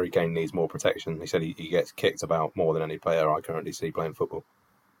Harry Kane needs more protection. He said he gets kicked about more than any player I currently see playing football.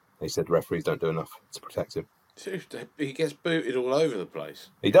 He said referees don't do enough to protect him. Dude, he gets booted all over the place.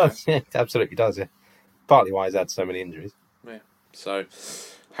 He does, he absolutely does, Partly why he's had so many injuries. Yeah. So,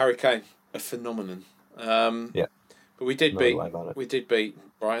 Harry Kane, a phenomenon. But we did beat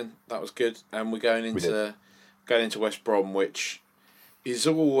Brighton. That was good, and we're going into West Brom, which is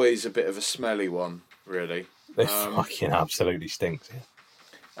always a bit of a smelly one, really. It fucking absolutely stinks. Yeah.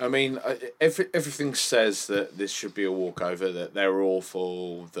 I mean, everything says that this should be a walkover, that they're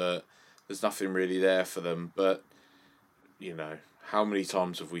awful, that there's nothing really there for them. But how many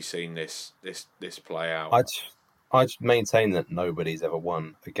times have we seen this play out? I'd maintain that nobody's ever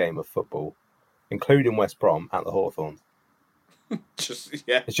won a game of football, including West Brom, at the Hawthorns.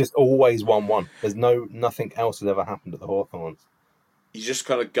 It's just always 1-1. There's nothing else has ever happened at the Hawthorns. You just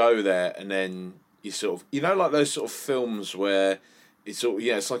kind of go there and then you sort of, like those sort of films where it's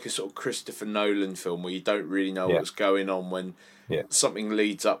like a sort of Christopher Nolan film where you don't really know what's going on when something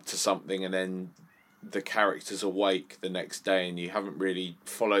leads up to something and then the character's awake the next day and you haven't really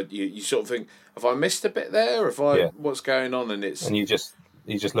followed. You sort of think, have I missed a bit there? What's going on? And you just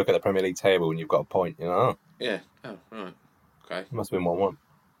look at the Premier League table and you've got a point. Oh right, okay, it must have been 1-1.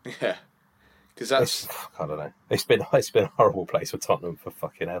 Yeah, because that's I don't know. It's been a horrible place for Tottenham for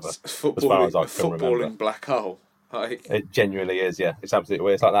fucking ever. Footballing black hole. Like, it genuinely is. Yeah, it's absolutely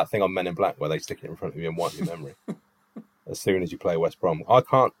weird. It's like that thing on Men in Black where they stick it in front of you and wipe your memory as soon as you play West Brom. I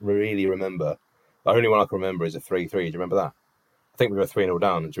can't really remember. The only one I can remember is a 3-3. Do you remember that? I think we were 3-0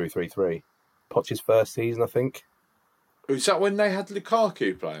 down and drew 3-3. Poch's first season, I think. Was that when they had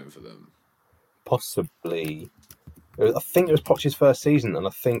Lukaku playing for them? Possibly. I think it was Poch's first season, and I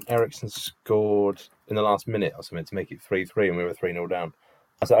think Eriksen scored in the last minute or something to make it 3-3, and we were 3-0 down.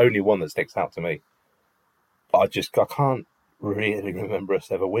 That's the only one that sticks out to me. But I can't really remember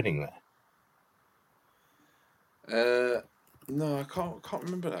us ever winning there. No, I can't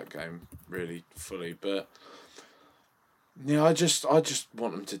remember that game really fully, but I just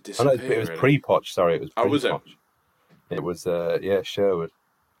want them to disappear. It was pre-Poch. Sorry, it was pre-Poch. Oh, was it? It was Sherwood.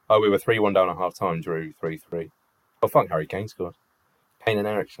 Oh, we were 3-1 down at half time. Drew 3-3. Oh fuck! Harry Kane scored. Kane and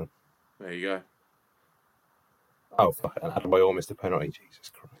Eriksen. There you go. Oh fuck! And Adebayor missed a penalty. Jesus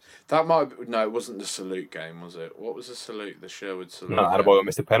Christ. It wasn't the salute game, was it? What was the salute? The Sherwood salute. No, Adebayor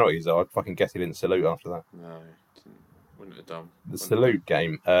missed a penalty. So I'd fucking guess he didn't salute after that. No. Wouldn't have done. The salute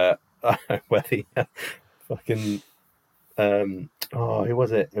game, where the fucking who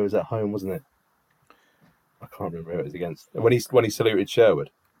was it? It was at home, wasn't it? I can't remember who it was against. When he saluted Sherwood.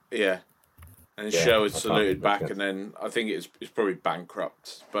 Yeah, and Sherwood saluted back, and then I think it's probably Bankrupt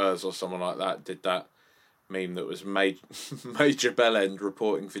Spurs or someone like that did that meme that was Major Bellend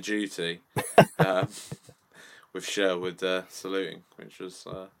reporting for duty, with Sherwood saluting, which was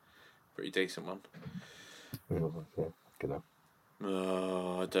a pretty decent one. Yeah, good enough.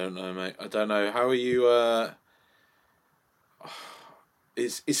 Oh, don't know, mate. I don't know. How are you?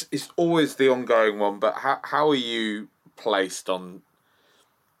 It's always the ongoing one, but how are you placed on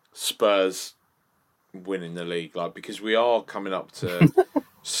Spurs winning the league? Like, because we are coming up to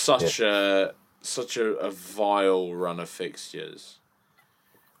such a vile run of fixtures.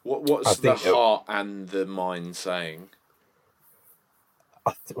 What's the heart and the mind saying?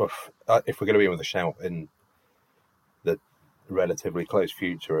 If we're going to be with a shout in the relatively close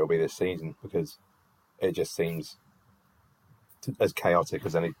future, it'll be this season, because it just seems as chaotic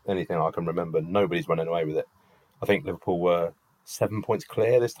as anything I can remember. Nobody's running away with it. I think Liverpool were 7 points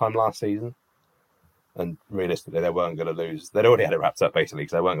clear this time last season, and realistically they weren't going to lose. They'd already had it wrapped up basically,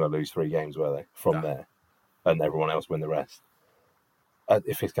 because they weren't going to lose 3 games, were they, from there, and everyone else win the rest.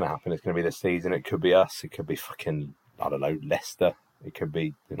 If it's going to happen, it's going to be this season. It could be us, it could be fucking, I don't know, Leicester, it could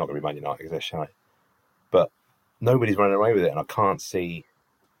be, it's not going to be Man United because they're shy, but nobody's running away with it, and I can't see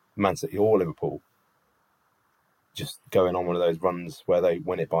Man City or Liverpool just going on one of those runs where they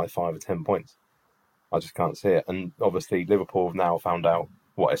win it by 5 or 10 points. I just can't see it. And obviously Liverpool have now found out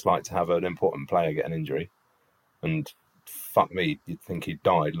what it's like to have an important player get an injury. And fuck me, you'd think he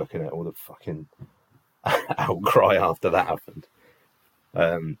died looking at all the fucking outcry after that happened.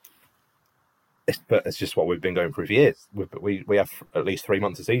 But it's just what we've been going through for years. We have at least 3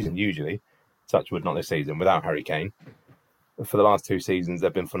 months a season, usually. Touchwood, not this season, without Harry Kane. For the last 2 seasons,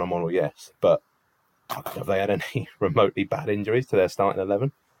 they've been phenomenal, yes. But have they had any remotely bad injuries to their starting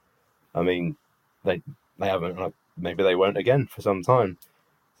 11? I mean, they haven't. Maybe they won't again for some time.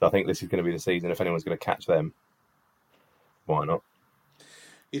 So I think this is going to be the season. If anyone's going to catch them, why not?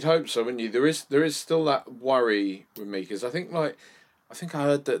 You'd hope so, wouldn't you? There is still that worry with me, because I think I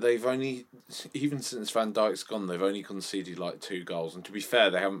heard that they've only, even since Van Dijk's gone, they've only conceded like 2 goals. And to be fair,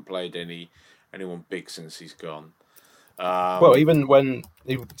 they haven't played anyone big since he's gone. Well,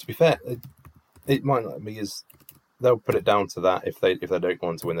 to be fair, it might not be as, they'll put it down to that. If they don't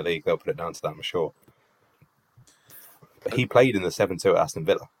want to win the league, they'll put it down to that, I'm sure. But he played in the 7-2 at Aston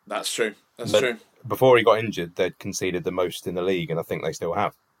Villa. That's true. That's true. Before he got injured, they'd conceded the most in the league, and I think they still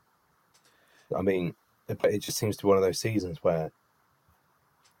have. I mean, but it just seems to be one of those seasons where,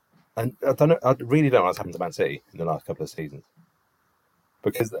 and I really don't know what's happened to Man City in the last couple of seasons,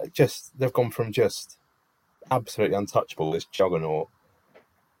 because they've gone from just absolutely untouchable, this juggernaut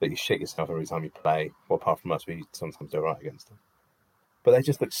that you shit yourself every time you play. Well, apart from us, we sometimes do all right against them. But they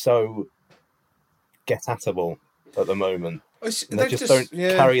just look so get-atable at the moment. And they just don't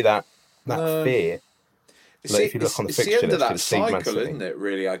carry that fear. If you look on the fixture list, it's the end of that cycle, isn't it,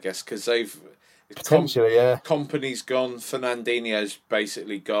 really, I guess, because they've... Potentially, Kompany's gone, Fernandinho's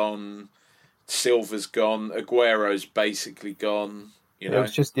basically gone, Silva's gone, Aguero's basically gone, you know? It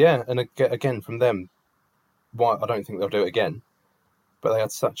was just, and again, from them, I don't think they'll do it again, but they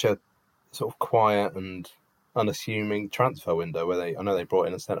had such a sort of quiet and unassuming transfer window where I know they brought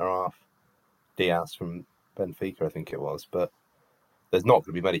in a centre-half, Diaz from Benfica, I think it was, but there's not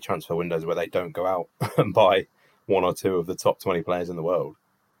going to be many transfer windows where they don't go out and buy 1 or 2 of the top 20 players in the world.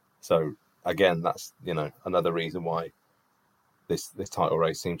 So, again, that's, another reason why this title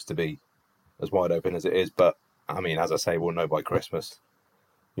race seems to be as wide open as it is. But, I mean, as I say, we'll know by Christmas,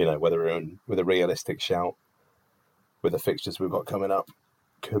 whether we're in with a realistic shout with the fixtures we've got coming up.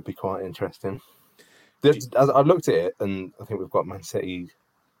 Could be quite interesting. As I looked at it, and I think we've got Man City,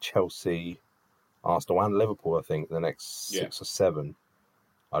 Chelsea, Arsenal and Liverpool, I think, the next 6 or 7.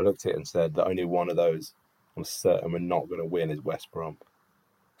 I looked at it and said that only one of those I'm certain we're not going to win is West Brom.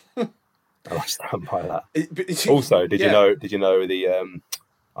 And I stand by that. Also, did you know the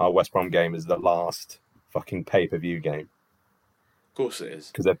our West Brom game is the last fucking pay-per-view game? Of course it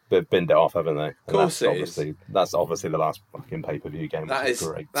is. Because they've binned it off, haven't they? Of course it is. That's obviously the last fucking pay-per-view game. That is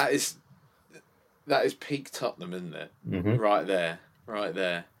great. That is peak Tottenham, isn't it? Mm-hmm. Right there.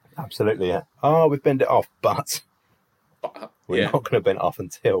 Absolutely, yeah. Oh, we've binned it off, but we're not going to bin it off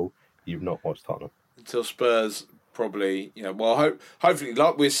until you've not watched Tottenham. Until Spurs probably, hopefully,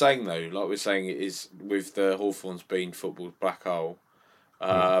 like we're saying it is with the Hawthorns being football's black hole,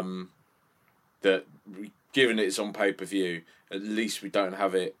 that given it's on pay-per-view, at least we don't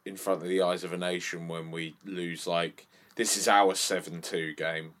have it in front of the eyes of a nation when we lose, like, this is our 7-2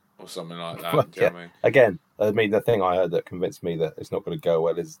 game or something like that. Well, do you know what I mean? Again, the thing I heard that convinced me that it's not going to go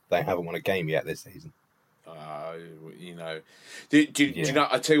well is they haven't won a game yet this season. Do you know,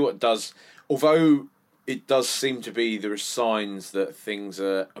 I tell you what does, although it does seem to be there are signs that things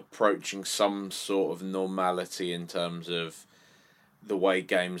are approaching some sort of normality in terms of the way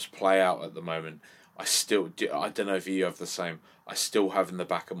games play out at the moment, I don't know if you have the same, I still have in the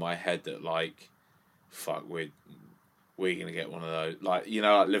back of my head that, like, fuck, we're we're going to get one of those. Like, you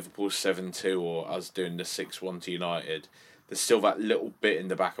know, like Liverpool's 7-2 or us doing the 6-1 to United. There's still that little bit in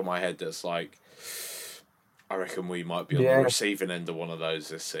the back of my head that's like, I reckon we might be on the receiving end of one of those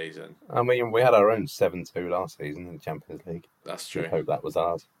this season. I mean, we had our own 7-2 last season in the Champions League. That's true. I hope that was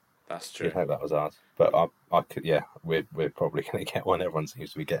ours. That's true. I hope that was ours. But I could, we're probably going to get one. Everyone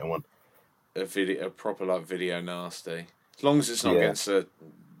seems to be getting one. A proper like video nasty. As long as it's not against the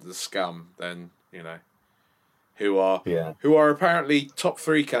scum, then you know who are apparently top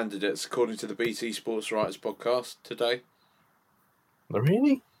 3 candidates according to the BT Sports Writers podcast today.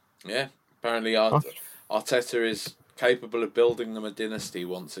 Really? Yeah. Apparently, Arteta is capable of building them a dynasty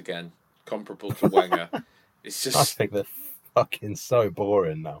once again, comparable to Wenger. It's just. I think they're fucking so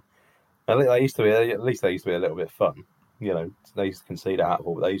boring now. At least they used to be a little bit fun. You know, they used to concede a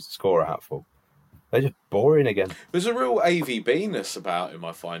hatful, but they used to score a hatful. They're just boring again. There's a real AVB-ness about him,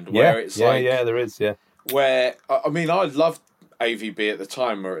 I find, where it's like... Yeah, there is, yeah. Where, I mean, I loved AVB at the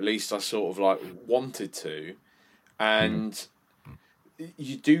time, or at least I sort of, like, wanted to. And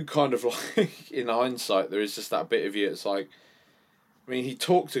you do kind of, like, in hindsight, there is just that bit of you, it's like... I mean, he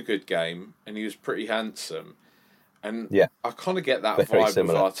talked a good game, and he was pretty handsome. And I kind of get that vibe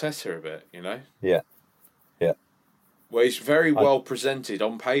with Arteta a bit, you know? Yeah. Where he's very well presented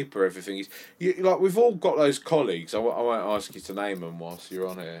on paper, everything. Like, we've all got those colleagues. I won't ask you to name them whilst you're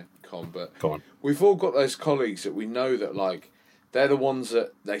on here, Con, but go on. We've all got those colleagues that we know that, like, they're the ones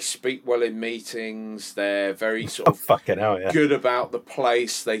that they speak well in meetings. They're very sort of fucking hell, yeah. good about the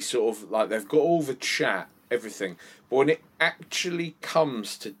place. They sort of, like, they've got all the chat, everything. But when it actually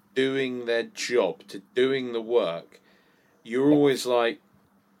comes to doing their job, to doing the work, you're always like,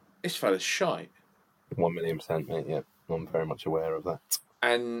 this fella's shite. 1,000,000%, mate, yeah. I'm very much aware of that.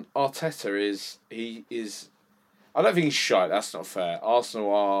 And Arteta is I don't think he's shite, that's not fair.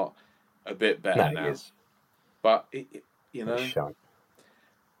 Arsenal are a bit better now. He is. But, you know, he's shite.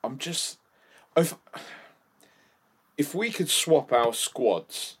 I'm just... If we could swap our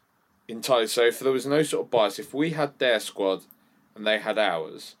squads entirely, so if there was no sort of bias, if we had their squad and they had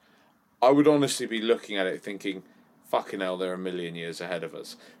ours, I would honestly be looking at it thinking, fucking hell, they're a million years ahead of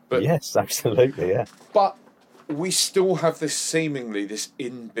us. But yes, absolutely, yeah. But we still have this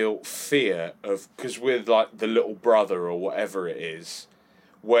inbuilt fear of, because we're like the little brother or whatever it is,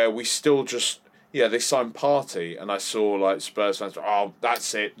 where we still just, they signed Partey, and I saw like Spurs fans, oh,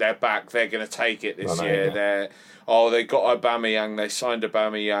 that's it, they're back, they're going to take it this year. Yeah. They got Aubameyang, they signed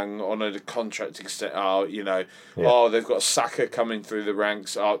Aubameyang on a contract extent. They've got Saka coming through the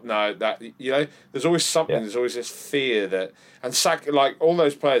ranks. Oh, no, that, there's always something, there's always this fear that, and Saka, like, all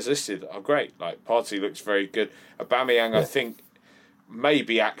those players listed are great. Like, Partey looks very good. Aubameyang, I think,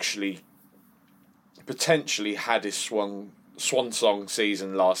 maybe actually potentially had his swan song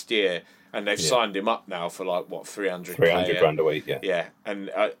season last year, and they've signed him up now for, like, what, 300 grand a week, Yeah, and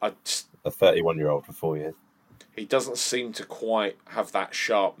a 31-year-old for 4 years. He doesn't seem to quite have that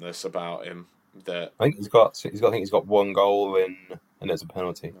sharpness about him. That I think he's got 1 goal and there's a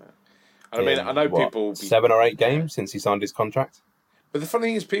penalty. Yeah. And I mean, I know people 7 or 8 games since he signed his contract. But the funny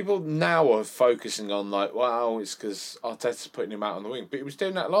thing is, people now are focusing on like, wow, it's because Arteta's putting him out on the wing, but he was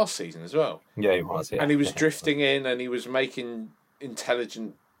doing that last season as well. Yeah, he was. Yeah. And he was drifting in, and he was making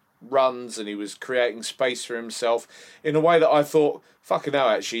intelligent runs, and he was creating space for himself in a way that I thought, fucking hell,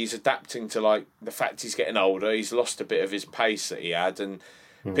 actually, he's adapting to like the fact he's getting older. He's lost a bit of his pace that he had, and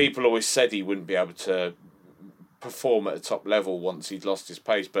people always said he wouldn't be able to perform at a top level once he'd lost his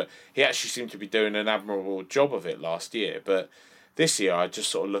pace, but he actually seemed to be doing an admirable job of it last year. But this year, I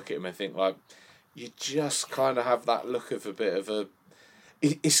just sort of look at him and think, like, you just kind of have that look of a bit of a...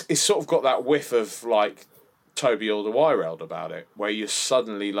 It's sort of got that whiff of, like, Toby Alderweireld about it, where you're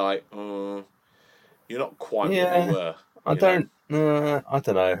suddenly like, you're not quite what you were. I don't know.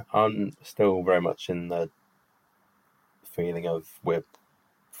 I'm still very much in the feeling of we're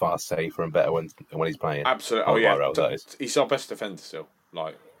far safer and better when he's playing. Absolutely. Oh, yeah. He's our best defender still.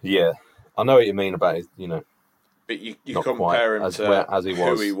 Like, yeah. I know what you mean about his, but you compare him to as he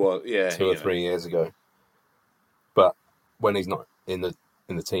was, who he was 2 or 3 years ago. But when he's not in the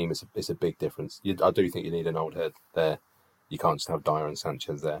team, it's a big difference. I do think you need an old head there. You can't just have Dyer and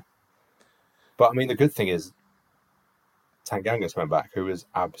Sanchez there. But I mean, the good thing is Tanganga's coming back, who was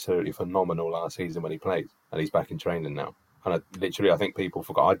absolutely phenomenal last season when he played, and he's back in training now. And I think people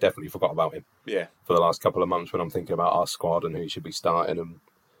forgot. I definitely forgot about him. Yeah. For the last couple of months, when I'm thinking about our squad and who should be starting and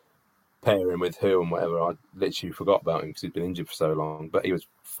pairing with who and whatever, I literally forgot about him because he's been injured for so long. But he was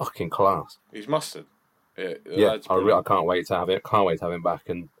fucking class. He's mustard. Yeah. I can't wait to have it. Can't wait to have him back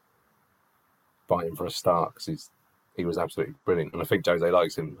and fight him for a start because he was absolutely brilliant. And I think Jose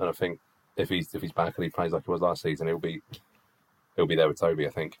likes him. And I think if he's back and he plays like he was last season, he'll be there with Toby,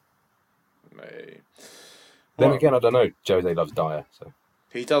 I think. Maybe. Then again, I don't know. Jose loves Dyer, so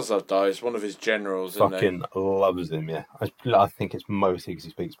he does love Dyer. It's one of his generals. Fucking loves him. Yeah, I think it's mostly because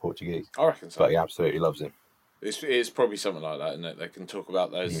he speaks Portuguese. I reckon so. But he absolutely loves him. It's probably something like that, isn't it? They can talk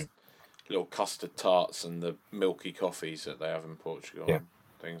about those little custard tarts and the milky coffees that they have in Portugal, and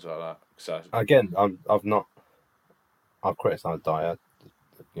things like that. So again, I've criticised Dyer,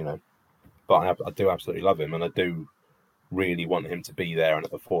 but I do absolutely love him, and I do really want him to be there and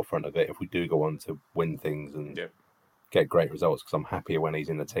at the forefront of it if we do go on to win things and get great results, because I'm happier when he's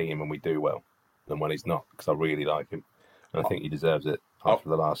in the team and we do well than when he's not, because I really like him and I think he deserves it after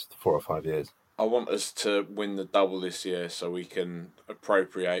the last 4 or 5 years. I want us to win the double this year so we can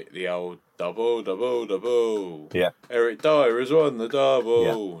appropriate the old double. Yeah. Eric Dyer has won the double.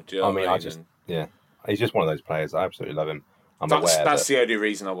 Yeah. Do you know what I mean? He's just one of those players. I absolutely love him. That's the only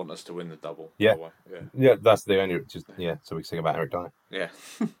reason I want us to win the double. Yeah. By the way. Yeah, that's the only... so we can sing about Eric Dyer. Yeah.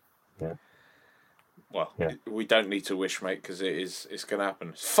 Yeah. Well, we don't need to wish, mate, because it's going to happen.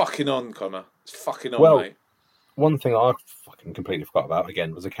 It's fucking on, Connor. It's fucking on, mate. One thing I fucking completely forgot about,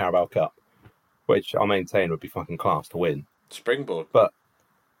 again, was the Carabao Cup, which I maintain would be fucking class to win. Springboard. But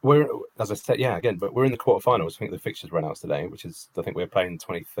as I said, but we're in the quarterfinals. I think the fixtures run out today, which is, I think we're playing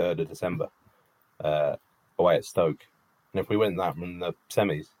 23rd of December away at Stoke. And if we win that, we're in the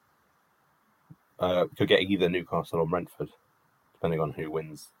semis. We could get either Newcastle or Brentford, depending on who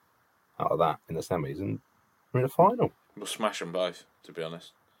wins out of that in the semis, and we're in the final. We'll smash them both, to be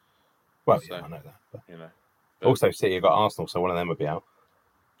honest. Well, I know that. But also, City have got Arsenal, so one of them would be out.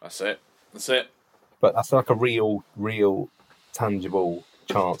 That's it. But that's like a real, tangible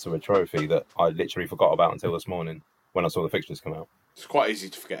chance of a trophy that I literally forgot about until this morning when I saw the fixtures come out. It's quite easy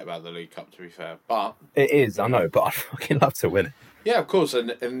to forget about the League Cup, to be fair. But it is, I know, but I'd fucking love to win it. Yeah, of course.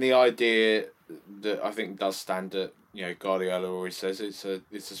 And the idea that I think does stand at, Guardiola always says it's a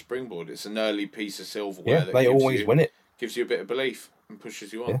springboard. It's an early piece of silverware. Yeah, they always win it. Gives you a bit of belief and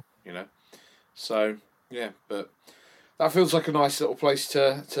pushes you on, So, but that feels like a nice little place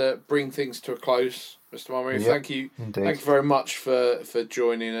to bring things to a close, Mr. Mummery. Yep, thank you. Indeed. Thank you very much for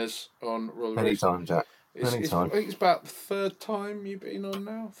joining us on Roll the Race. Anytime, Jack. I think it's about the third time you've been on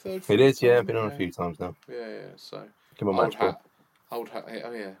now. It is, I've been on a few times now. Yeah. So give me match ball. Old hat.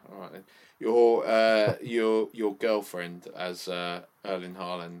 Oh yeah. All right then. Your girlfriend, as Erling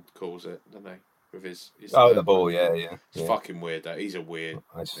Haaland calls it, don't they? With his the ball. Yeah. It's fucking weird. Though. He's a weird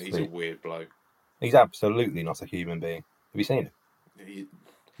bloke. He's absolutely not a human being. Have you seen him?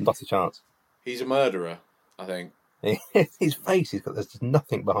 Not a chance. He's a murderer, I think. His face, there's just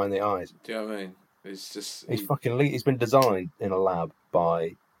nothing behind the eyes. Do you know what I mean? It's just... He's been designed in a lab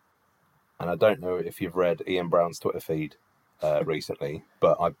by... And I don't know if you've read Ian Brown's Twitter feed recently,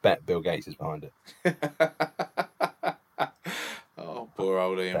 but I bet Bill Gates is behind it. Oh, poor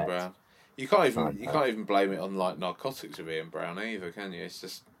old Ian Brown. You can't even blame it on like narcotics with Ian Brown either, can you? It's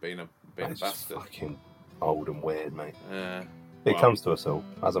just being a bastard. Fucking old and weird, mate. Yeah. It comes to us all,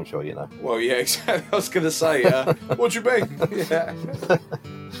 as I'm sure you know. Well, yeah, exactly. I was going to say, what do you mean? Yeah.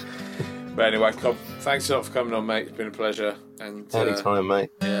 But anyway, thanks a lot for coming on, mate. It's been a pleasure. And anytime, mate.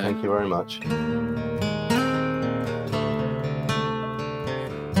 Yeah. Thank you very much.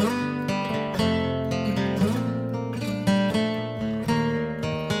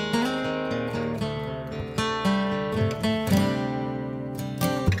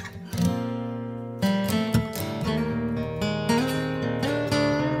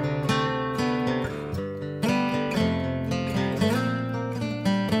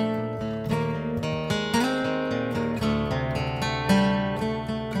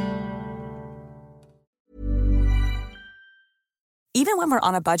 Even when we're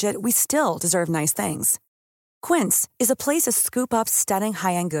on a budget, we still deserve nice things. Quince is a place to scoop up stunning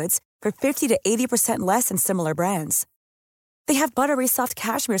high-end goods for 50 to 80% less than similar brands. They have buttery soft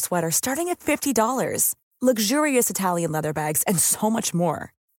cashmere sweaters starting at $50, luxurious Italian leather bags, and so much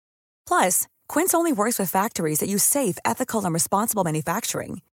more. Plus, Quince only works with factories that use safe, ethical, and responsible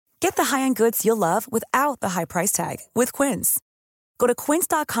manufacturing. Get the high-end goods you'll love without the high price tag with Quince. Go to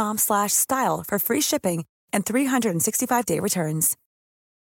quince.com/style for free shipping and 365-day returns.